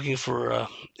 working for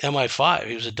MI5.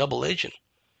 He was a double agent.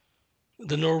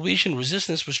 The Norwegian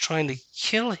resistance was trying to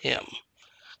kill him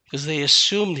because they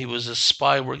assumed he was a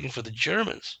spy working for the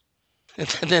Germans. And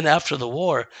then after the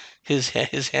war, his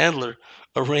handler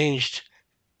arranged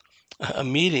a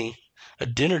meeting, a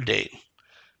dinner date.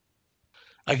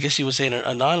 I guess he would say an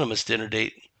anonymous dinner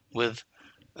date with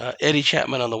Eddie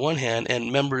Chapman on the one hand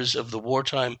and members of the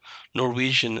wartime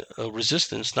Norwegian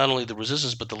resistance, not only the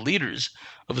resistance, but the leaders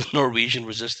of the Norwegian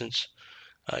resistance.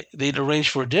 They'd arranged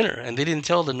for a dinner, and they didn't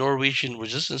tell the Norwegian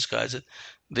resistance guys that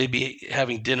they'd be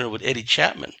having dinner with Eddie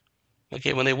Chapman.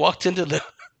 Okay, when they walked into the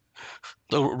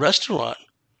restaurant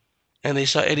and they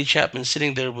saw Eddie Chapman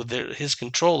sitting there with his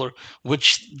controller,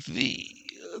 which the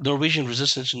Norwegian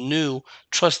resistance knew,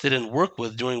 trusted, and worked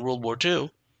with during World War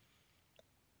II,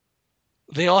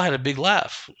 they all had a big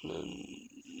laugh.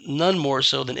 None more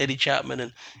so than Eddie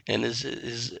Chapman and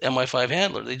his MI5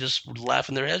 handler. They just were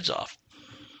laughing their heads off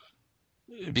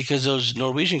because those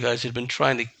Norwegian guys had been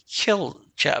trying to kill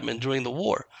Chapman during the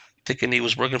war, thinking he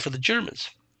was working for the Germans,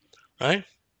 right?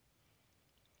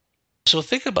 So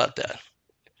think about that.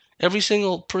 Every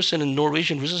single person in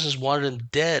Norwegian resistance wanted him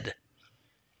dead.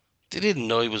 They didn't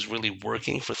know he was really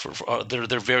working for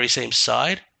their very same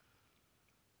side.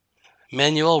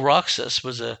 Manuel Roxas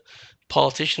was a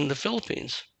politician in the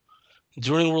Philippines.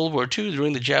 During World War II,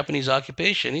 during the Japanese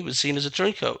occupation, he was seen as a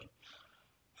turncoat.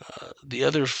 The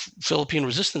other Philippine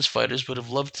resistance fighters would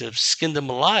have loved to have skinned him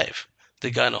alive if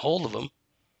they'd gotten a hold of him.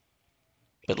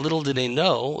 But little did they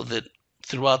know that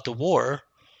throughout the war,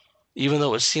 even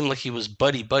though it seemed like he was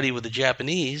buddy-buddy with the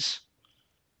Japanese,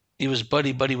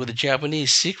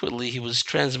 secretly he was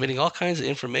transmitting all kinds of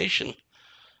information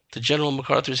to General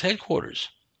MacArthur's headquarters.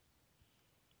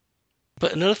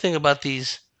 But another thing about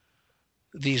these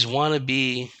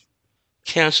wannabe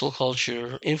cancel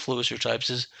culture influencer types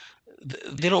is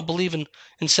they don't believe in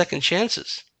second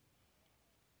chances.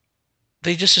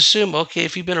 They just assume, okay,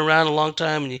 if you've been around a long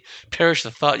time and you perish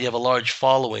the thought you have a large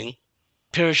following,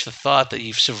 perish the thought that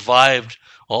you've survived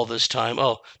all this time.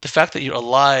 Oh, the fact that you're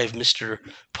alive, Mr.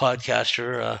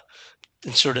 Podcaster,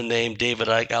 insert a name, David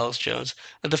Icke, Alex Jones,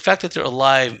 and the fact that they're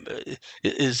alive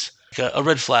is a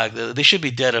red flag. They should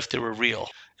be dead if they were real,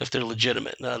 if they're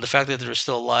legitimate. The fact that they're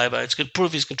still alive, it's good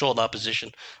proof he's controlled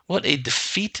opposition. What a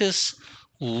defeatist,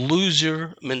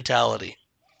 loser mentality.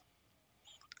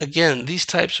 Again, these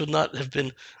types would not have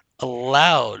been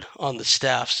allowed on the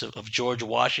staffs of George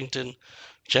Washington,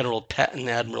 General Patton,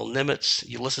 Admiral Nimitz,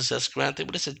 Ulysses S. Grant. They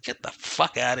would have said, get the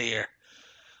fuck out of here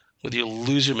with your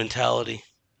loser mentality,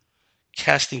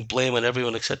 casting blame on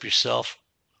everyone except yourself,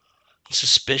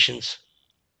 suspicions.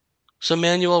 So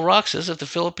Manuel Roxas, if the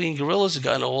Philippine guerrillas had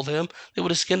gotten a hold of him, they would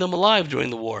have skinned him alive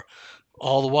during the war.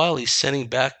 All the while, he's sending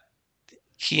back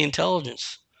key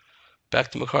intelligence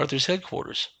back to MacArthur's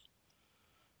headquarters.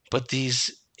 But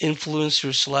these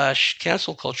influencers /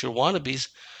 cancel culture wannabes,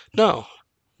 no,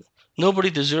 nobody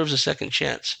deserves a second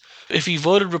chance. If you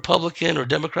voted Republican or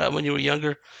Democrat when you were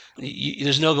younger,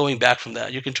 there's no going back from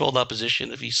that. You're controlled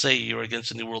opposition if you say you're against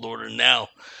the New World Order now.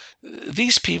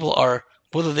 These people are,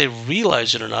 whether they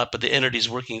realize it or not, but the entities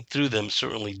working through them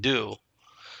certainly do,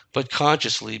 but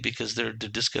consciously, because they're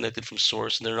disconnected from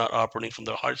source and they're not operating from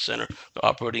their heart center. They're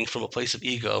operating from a place of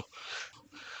ego,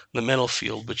 the mental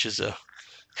field, which is a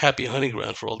happy hunting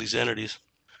ground for all these entities.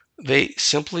 They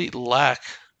simply lack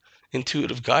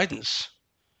intuitive guidance,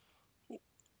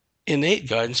 innate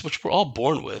guidance, which we're all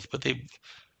born with, but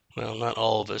not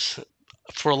all of us.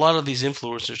 For a lot of these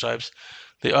influencer types,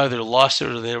 they either lost it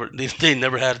or they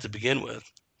never had it to begin with.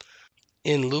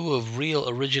 In lieu of real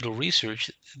original research,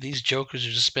 these jokers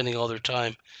are just spending all their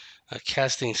time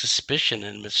casting suspicion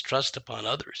and mistrust upon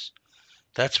others.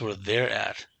 That's where they're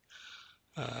at.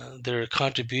 Their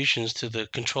contributions to the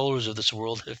controllers of this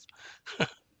world have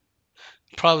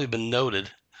probably been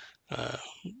noted.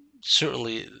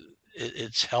 Certainly,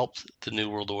 it's helped the New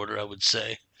World Order, I would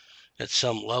say, at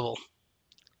some level.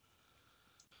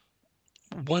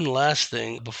 One last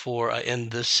thing before I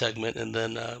end this segment and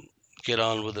then get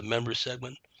on with the member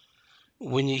segment.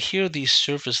 When you hear these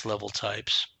surface level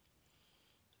types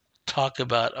talk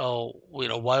about,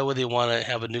 why would they want to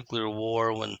have a nuclear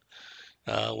war when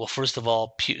well, first of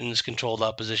all, Putin's controlled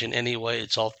opposition anyway.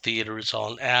 It's all theater. It's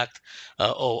all an act.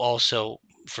 Also,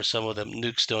 for some of them,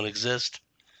 nukes don't exist.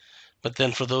 But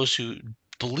then for those who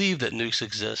believe that nukes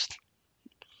exist,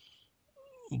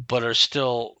 but are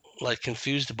still like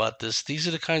confused about this, these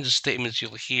are the kinds of statements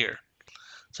you'll hear.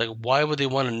 It's like, why would they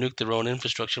want to nuke their own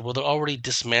infrastructure? Well, they're already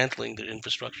dismantling their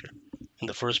infrastructure in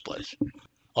the first place,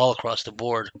 all across the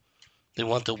board. They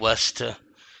want the West to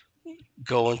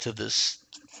go into this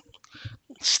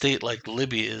state like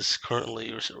Libya is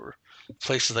currently, or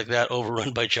places like that,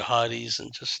 overrun by jihadis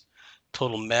and just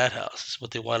total madhouse. Is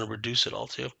what they want to reduce it all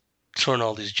to. Turn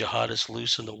all these jihadists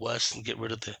loose in the West and get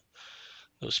rid of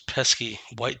those pesky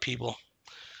white people.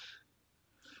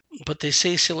 But they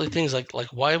say silly things like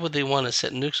why would they want to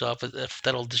set nukes off if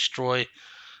that'll destroy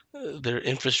their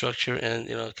infrastructure and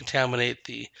contaminate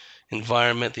the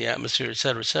environment, the atmosphere, et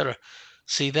cetera, et cetera.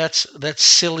 See, that's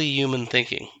silly human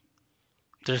thinking.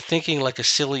 They're thinking like a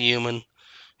silly human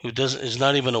who is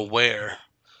not even aware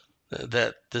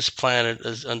that this planet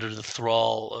is under the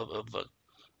thrall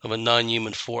of a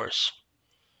non-human force.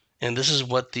 And this is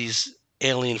what these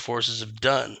alien forces have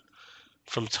done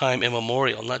from time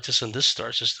immemorial, not just in this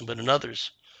star system, but in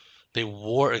others. They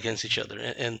war against each other.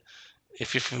 And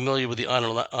if you're familiar with the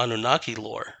Anunnaki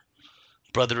lore,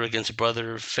 brother against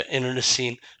brother,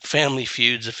 internecine family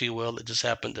feuds, if you will, that just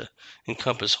happen to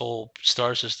encompass whole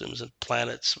star systems and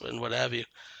planets and what have you,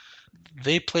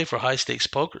 they play for high stakes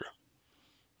poker.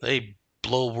 They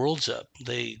blow worlds up.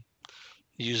 They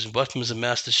use weapons of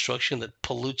mass destruction that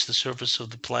pollutes the surface of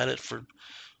the planet for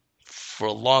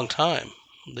a long time.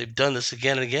 They've done this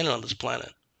again and again on this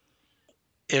planet.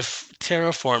 If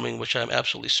terraforming, which I'm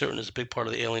absolutely certain is a big part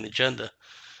of the alien agenda,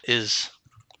 is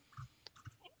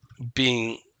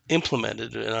being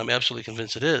implemented, and I'm absolutely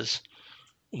convinced it is,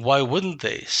 why wouldn't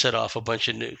they set off a bunch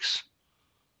of nukes?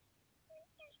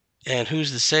 And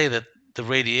who's to say that the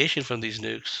radiation from these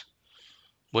nukes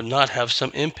would not have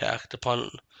some impact upon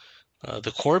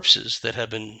the corpses that have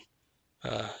been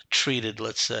treated,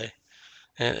 let's say,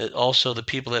 and also the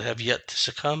people that have yet to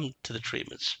succumb to the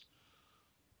treatments?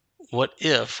 What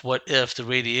if the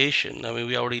radiation, I mean,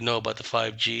 we already know about the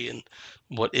 5G and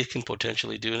what it can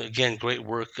potentially do. And again, great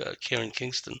work, Karen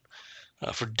Kingston,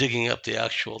 for digging up the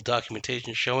actual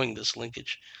documentation showing this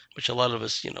linkage, which a lot of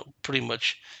us, pretty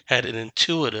much had an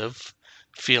intuitive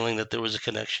feeling that there was a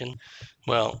connection.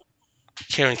 Well,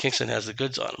 Karen Kingston has the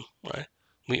goods on them, right?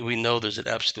 We know there's an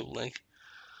absolute link.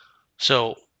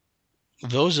 So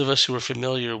those of us who are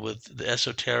familiar with the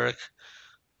esoteric,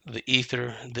 the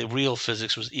ether, the real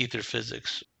physics was ether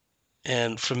physics,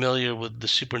 and familiar with the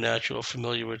supernatural,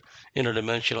 familiar with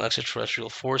interdimensional extraterrestrial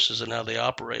forces and how they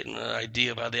operate, and an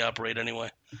idea of how they operate anyway,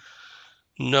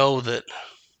 know that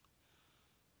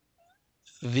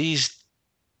these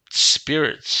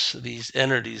spirits, these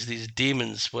entities, these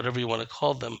demons, whatever you want to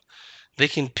call them, they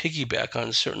can piggyback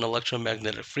on certain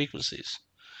electromagnetic frequencies.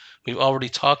 We've already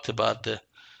talked about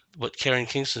what Karen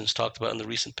Kingston's talked about in the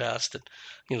recent past, that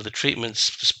the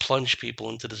treatments just plunge people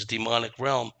into this demonic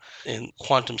realm in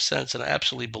quantum sense, and I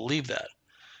absolutely believe that.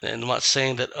 And I'm not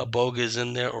saying that Iboga is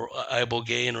in there or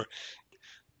ibogaine, or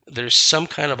there's some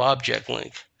kind of object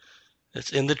link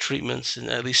that's in the treatments and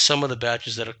at least some of the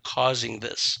batches that are causing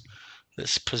this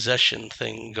possession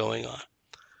thing going on.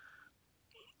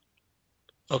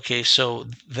 Okay, so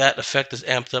that effect is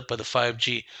amped up by the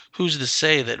 5G. Who's to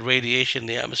say that radiation in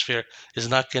the atmosphere is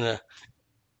not going to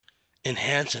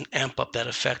enhance and amp up that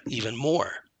effect even more?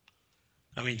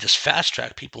 I mean, just fast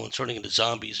track people and turning into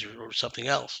zombies or something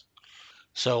else.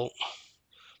 So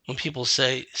when people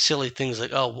say silly things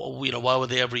like, oh, well, why would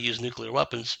they ever use nuclear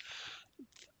weapons?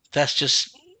 That's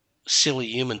just silly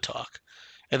human talk.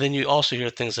 And then you also hear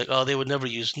things like, oh, they would never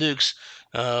use nukes,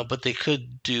 but they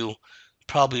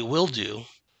probably will do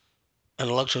an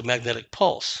electromagnetic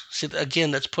pulse. See, again,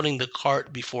 that's putting the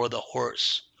cart before the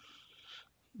horse.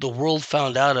 The world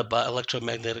found out about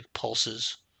electromagnetic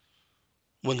pulses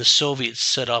when the Soviets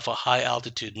set off a high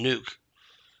altitude nuke,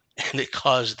 and it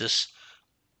caused this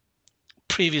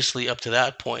previously, up to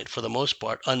that point, for the most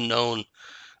part, unknown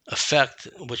effect,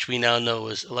 which we now know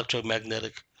is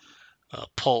electromagnetic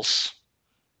pulse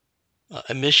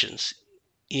emissions,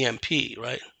 EMP,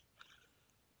 right?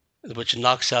 Which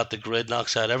knocks out the grid,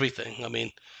 knocks out everything. I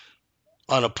mean,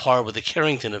 on a par with the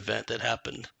Carrington event that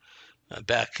happened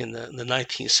back in the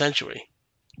 19th century.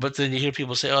 But then you hear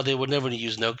people say, oh, they would never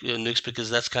use nukes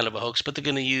because that's kind of a hoax, but they're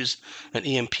going to use an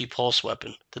EMP pulse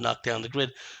weapon to knock down the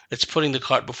grid. It's putting the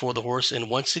cart before the horse, and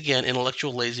once again,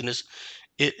 intellectual laziness,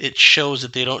 it shows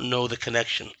that they don't know the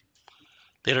connection.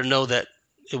 They don't know that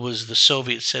it was the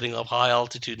Soviets setting up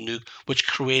high-altitude nuke, which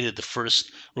created the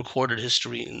first recorded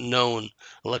history known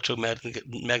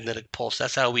electromagnetic pulse.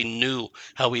 That's how we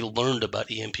learned about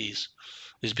EMPs,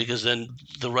 is because then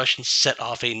the Russians set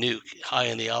off a nuke high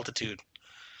in the altitude.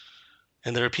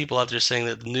 And there are people out there saying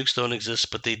that the nukes don't exist,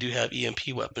 but they do have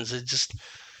EMP weapons.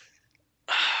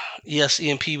 Yes,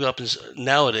 EMP weapons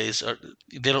nowadays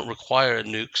they don't require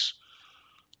nukes.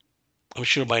 I'm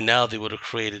sure by now they would have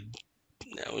created,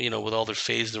 with all their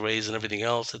phased arrays and everything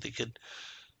else, that they could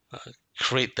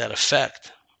create that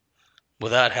effect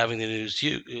without having to use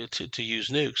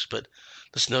nukes. But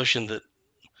this notion that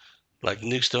like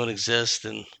nukes don't exist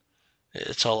and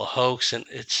it's all a hoax, and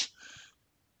it's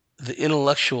the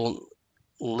intellectual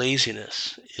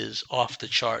laziness is off the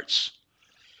charts.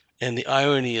 And the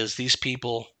irony is these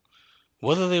people,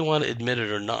 whether they want to admit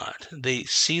it or not, they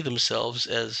see themselves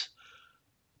as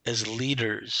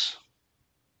leaders.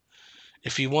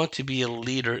 If you want to be a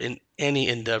leader in any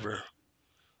endeavor,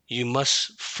 you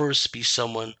must first be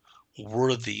someone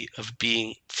worthy of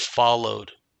being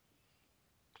followed.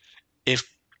 If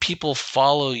people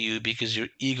follow you because you're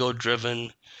ego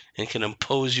driven and can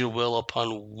impose your will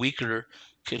upon weaker,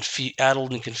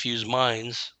 addled, and confused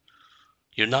minds,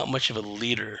 you're not much of a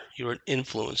leader. You're an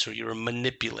influencer. You're a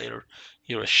manipulator.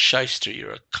 You're a shyster.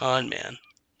 You're a con man,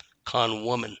 con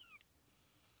woman.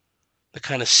 The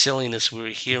kind of silliness we were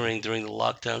hearing during the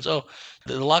lockdowns. Oh,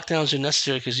 the lockdowns are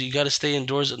necessary because you got to stay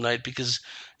indoors at night because,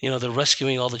 they're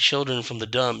rescuing all the children from the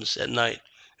dumbs at night.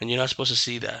 And you're not supposed to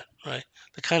see that, right?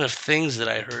 The kind of things that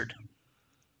I heard.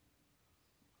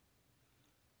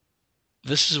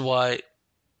 This is why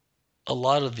a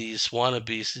lot of these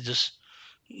wannabes,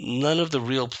 none of the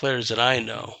real players that I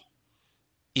know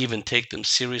even take them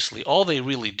seriously. All they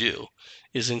really do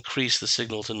is increase the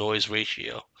signal to noise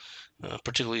ratio,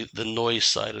 particularly the noise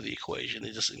side of the equation.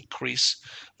 They just increase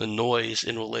the noise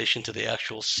in relation to the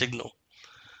actual signal.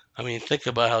 I mean, think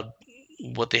about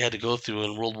what they had to go through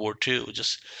in World War II.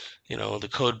 Just, the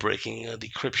code breaking,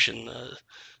 decryption,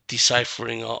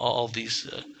 deciphering all these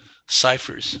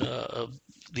ciphers of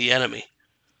the enemy.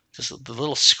 Just the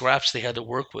little scraps they had to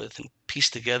work with and piece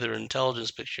together an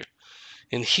intelligence picture.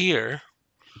 And here,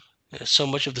 so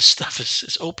much of the stuff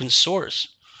is open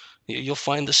source. You'll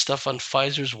find this stuff on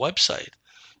Pfizer's website.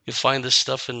 You'll find this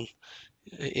stuff in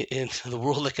the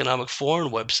World Economic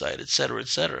Forum website, et cetera, et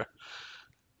cetera.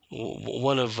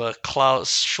 One of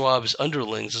Klaus Schwab's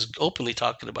underlings is openly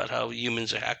talking about how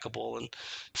humans are hackable and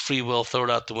free will, throw it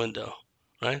out the window,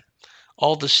 right?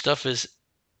 All this stuff is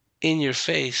in your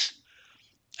face,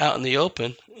 out in the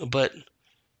open, but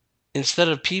instead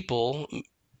of people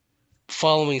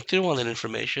following through on that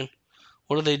information,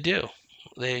 what do?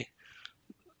 They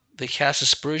cast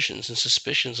aspersions and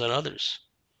suspicions on others.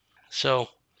 So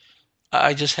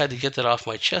I just had to get that off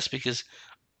my chest because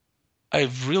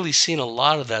I've really seen a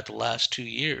lot of that the last 2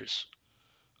 years.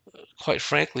 Quite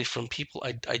frankly, from people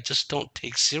I just don't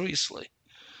take seriously.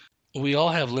 We all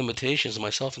have limitations,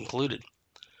 myself included.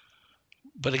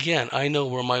 But again, I know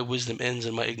where my wisdom ends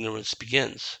and my ignorance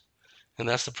begins. And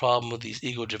that's the problem with these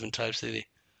ego-driven types. They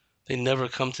never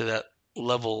come to that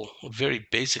level, a very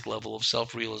basic level of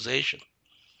self-realization.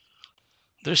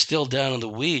 They're still down in the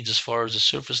weeds as far as the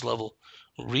surface level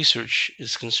research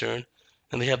is concerned,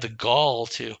 and they have the gall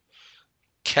to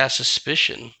cast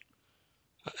aspersions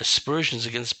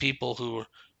against people who are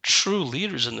true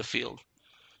leaders in the field,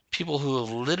 people who have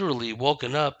literally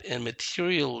woken up and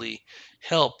materially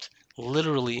helped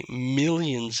literally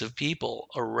millions of people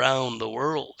around the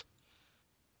world.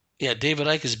 Yeah, David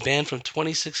Icke is banned from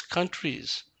 26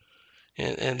 countries.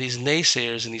 And these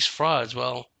naysayers and these frauds,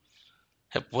 well,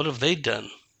 what have they done?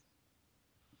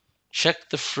 Check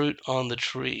the fruit on the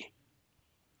tree.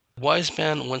 A wise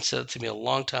man once said to me a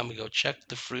long time ago, check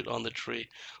the fruit on the tree.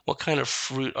 What kind of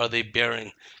fruit are they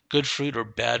bearing? Good fruit or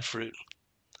bad fruit?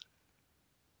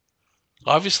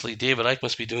 Obviously, David Icke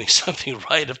must be doing something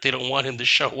right if they don't want him to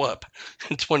show up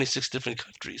in 26 different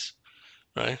countries,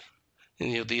 right?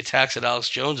 And the attacks that Alex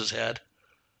Jones has had,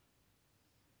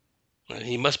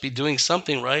 he must be doing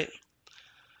something right.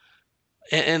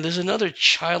 And there's another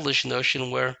childish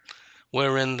notion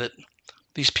wherein that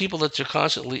these people that they're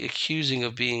constantly accusing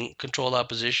of being controlled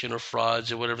opposition or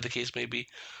frauds or whatever the case may be,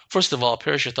 first of all,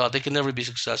 perish your thought, they can never be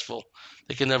successful.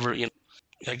 They can never,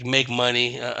 like make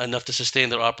money enough to sustain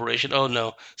their operation. Oh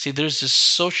no! See, there's this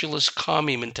socialist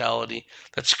commie mentality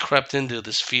that's crept into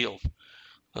this field.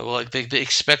 Like they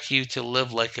expect you to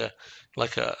live like a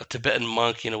Tibetan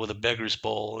monk, with a beggar's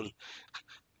bowl,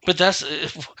 but that's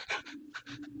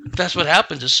what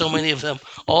happens. Is so many of them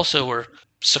also are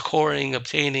succoring,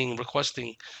 obtaining,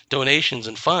 requesting donations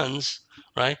and funds,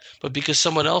 right? But because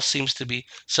someone else seems to be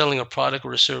selling a product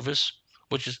or a service,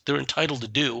 which is they're entitled to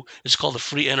do, it's called the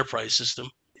free enterprise system.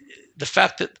 The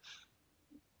fact that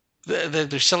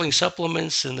they're selling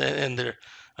supplements and they've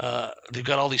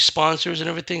got all these sponsors and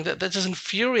everything, that just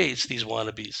infuriates these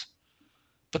wannabes.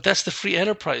 But that's the free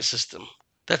enterprise system.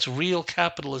 That's real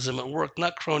capitalism at work,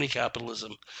 not crony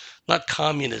capitalism, not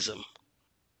communism.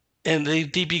 And they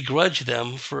begrudge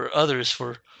them for others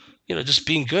for, just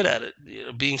being good at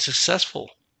it, being successful.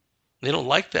 They don't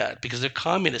like that because they're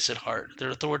communists at heart.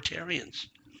 They're authoritarians.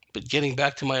 But getting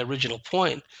back to my original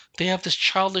point, they have this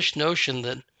childish notion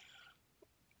that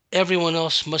everyone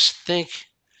else must think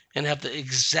and have the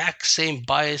exact same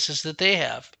biases that they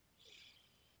have.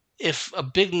 If a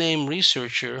big name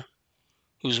researcher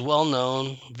who's well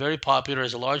known, very popular,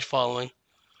 has a large following,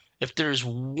 if there's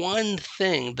one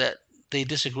thing that they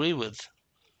disagree with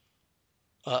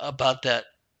about that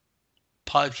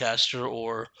podcaster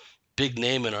or big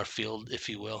name in our field, if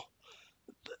you will,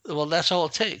 well, that's all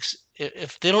it takes.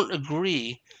 If they don't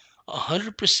agree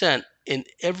 100% in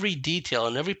every detail,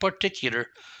 in every particular,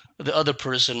 the other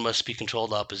person must be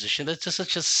controlled opposition. That's just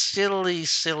such a silly,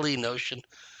 silly notion.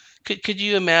 Could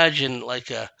you imagine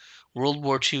like a World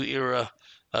War II era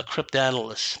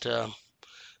cryptanalyst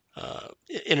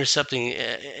intercepting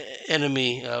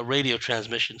enemy radio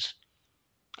transmissions?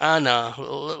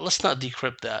 No, let's not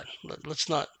decrypt that. Let's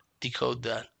not decode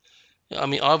that. I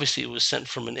mean, obviously, it was sent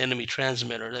from an enemy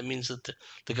transmitter. That means that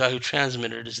the guy who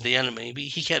transmitted is the enemy.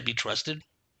 He can't be trusted,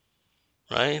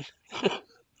 right?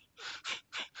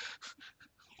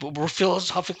 But we're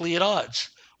philosophically at odds.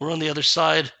 We're on the other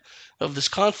side of this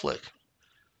conflict.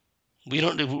 We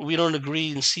don't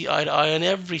agree and see eye to eye on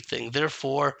everything.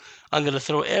 Therefore, I'm going to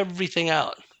throw everything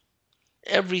out.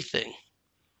 Everything.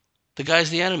 The guy's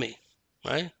the enemy,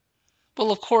 right?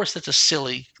 Well, of course, that's a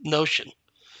silly notion,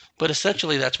 but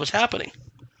essentially that's what's happening.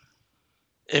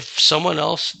 If someone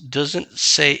else doesn't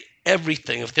say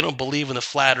everything, if they don't believe in the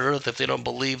flat earth, if they don't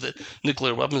believe that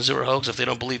nuclear weapons are a hoax, if they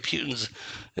don't believe Putin's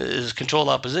is controlled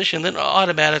opposition, then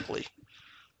automatically,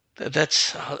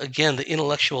 that's, again, the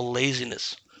intellectual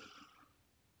laziness.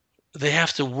 They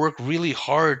have to work really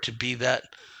hard to be that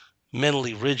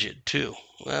mentally rigid, too.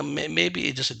 Maybe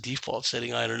it's just a default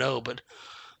setting, I don't know, but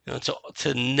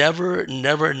to never,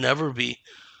 never, never be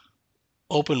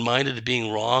open-minded to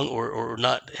being wrong or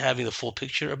not having the full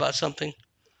picture about something.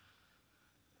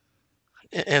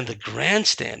 And the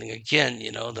grandstanding, again,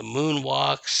 the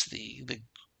moonwalks, the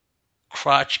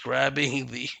crotch grabbing,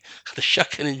 the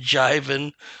shucking and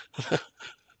jiving, the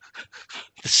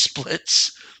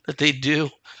splits that they do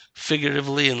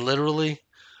figuratively and literally,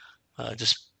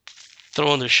 just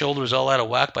throwing their shoulders all out of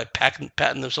whack by patting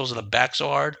themselves on the back so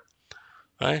hard,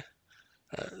 right?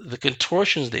 The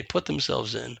contortions they put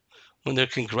themselves in when they're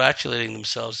congratulating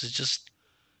themselves is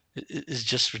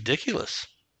just ridiculous.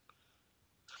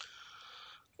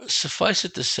 Suffice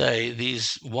it to say,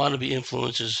 these wannabe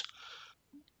influencers,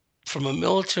 from a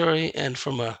military and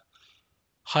from a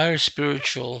higher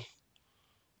spiritual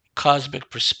cosmic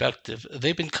perspective,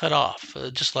 they've been cut off,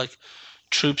 just like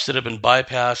troops that have been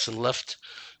bypassed and left,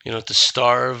 to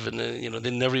starve, and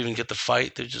they never even get to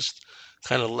fight. They're just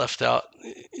kind of left out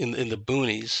in the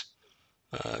boonies,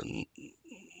 uh,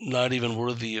 not even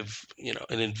worthy of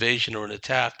an invasion or an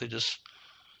attack. They're just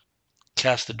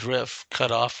cast adrift,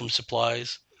 cut off from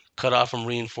supplies, cut off from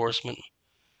reinforcement,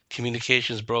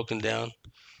 communications broken down,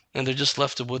 and they're just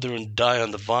left to wither and die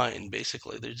on the vine.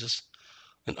 Basically, they're just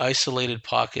an isolated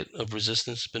pocket of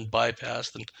resistance, been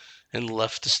bypassed and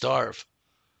left to starve.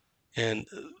 And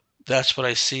that's what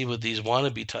I see with these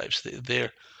wannabe types.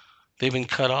 They've been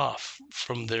cut off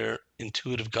from their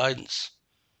intuitive guidance.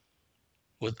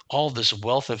 With all this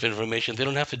wealth of information, they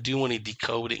don't have to do any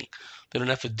decoding. They don't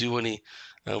have to do any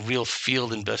real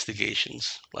field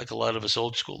investigations like a lot of us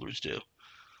old schoolers do.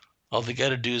 All they got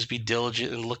to do is be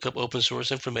diligent and look up open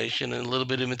source information and a little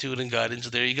bit of intuitive guidance.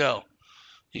 There you go.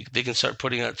 They can start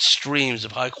putting out streams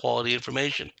of high quality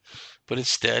information. But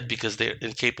instead, because they're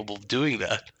incapable of doing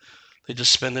that, they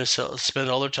just spend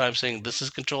all their time saying this is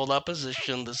controlled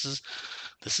opposition, this is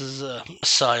a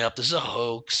psyop, this is a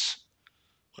hoax,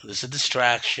 this is a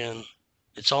distraction.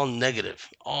 It's all negative,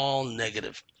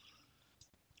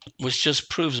 which just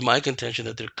proves my contention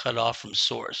that they're cut off from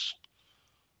source.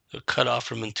 They're cut off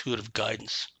from intuitive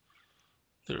guidance.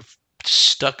 They're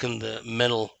stuck in the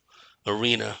mental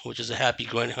arena, which is a happy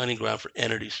hunting ground for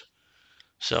entities.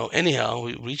 So anyhow,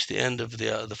 we reached the end of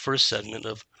the first segment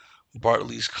of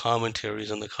Bartley's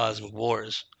commentaries on the cosmic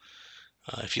wars.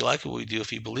 If you like what we do,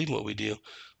 if you believe in what we do,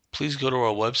 please go to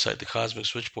our website,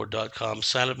 thecosmicswitchboard.com,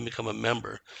 sign up and become a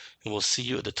member, and we'll see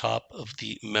you at the top of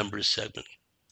the members segment.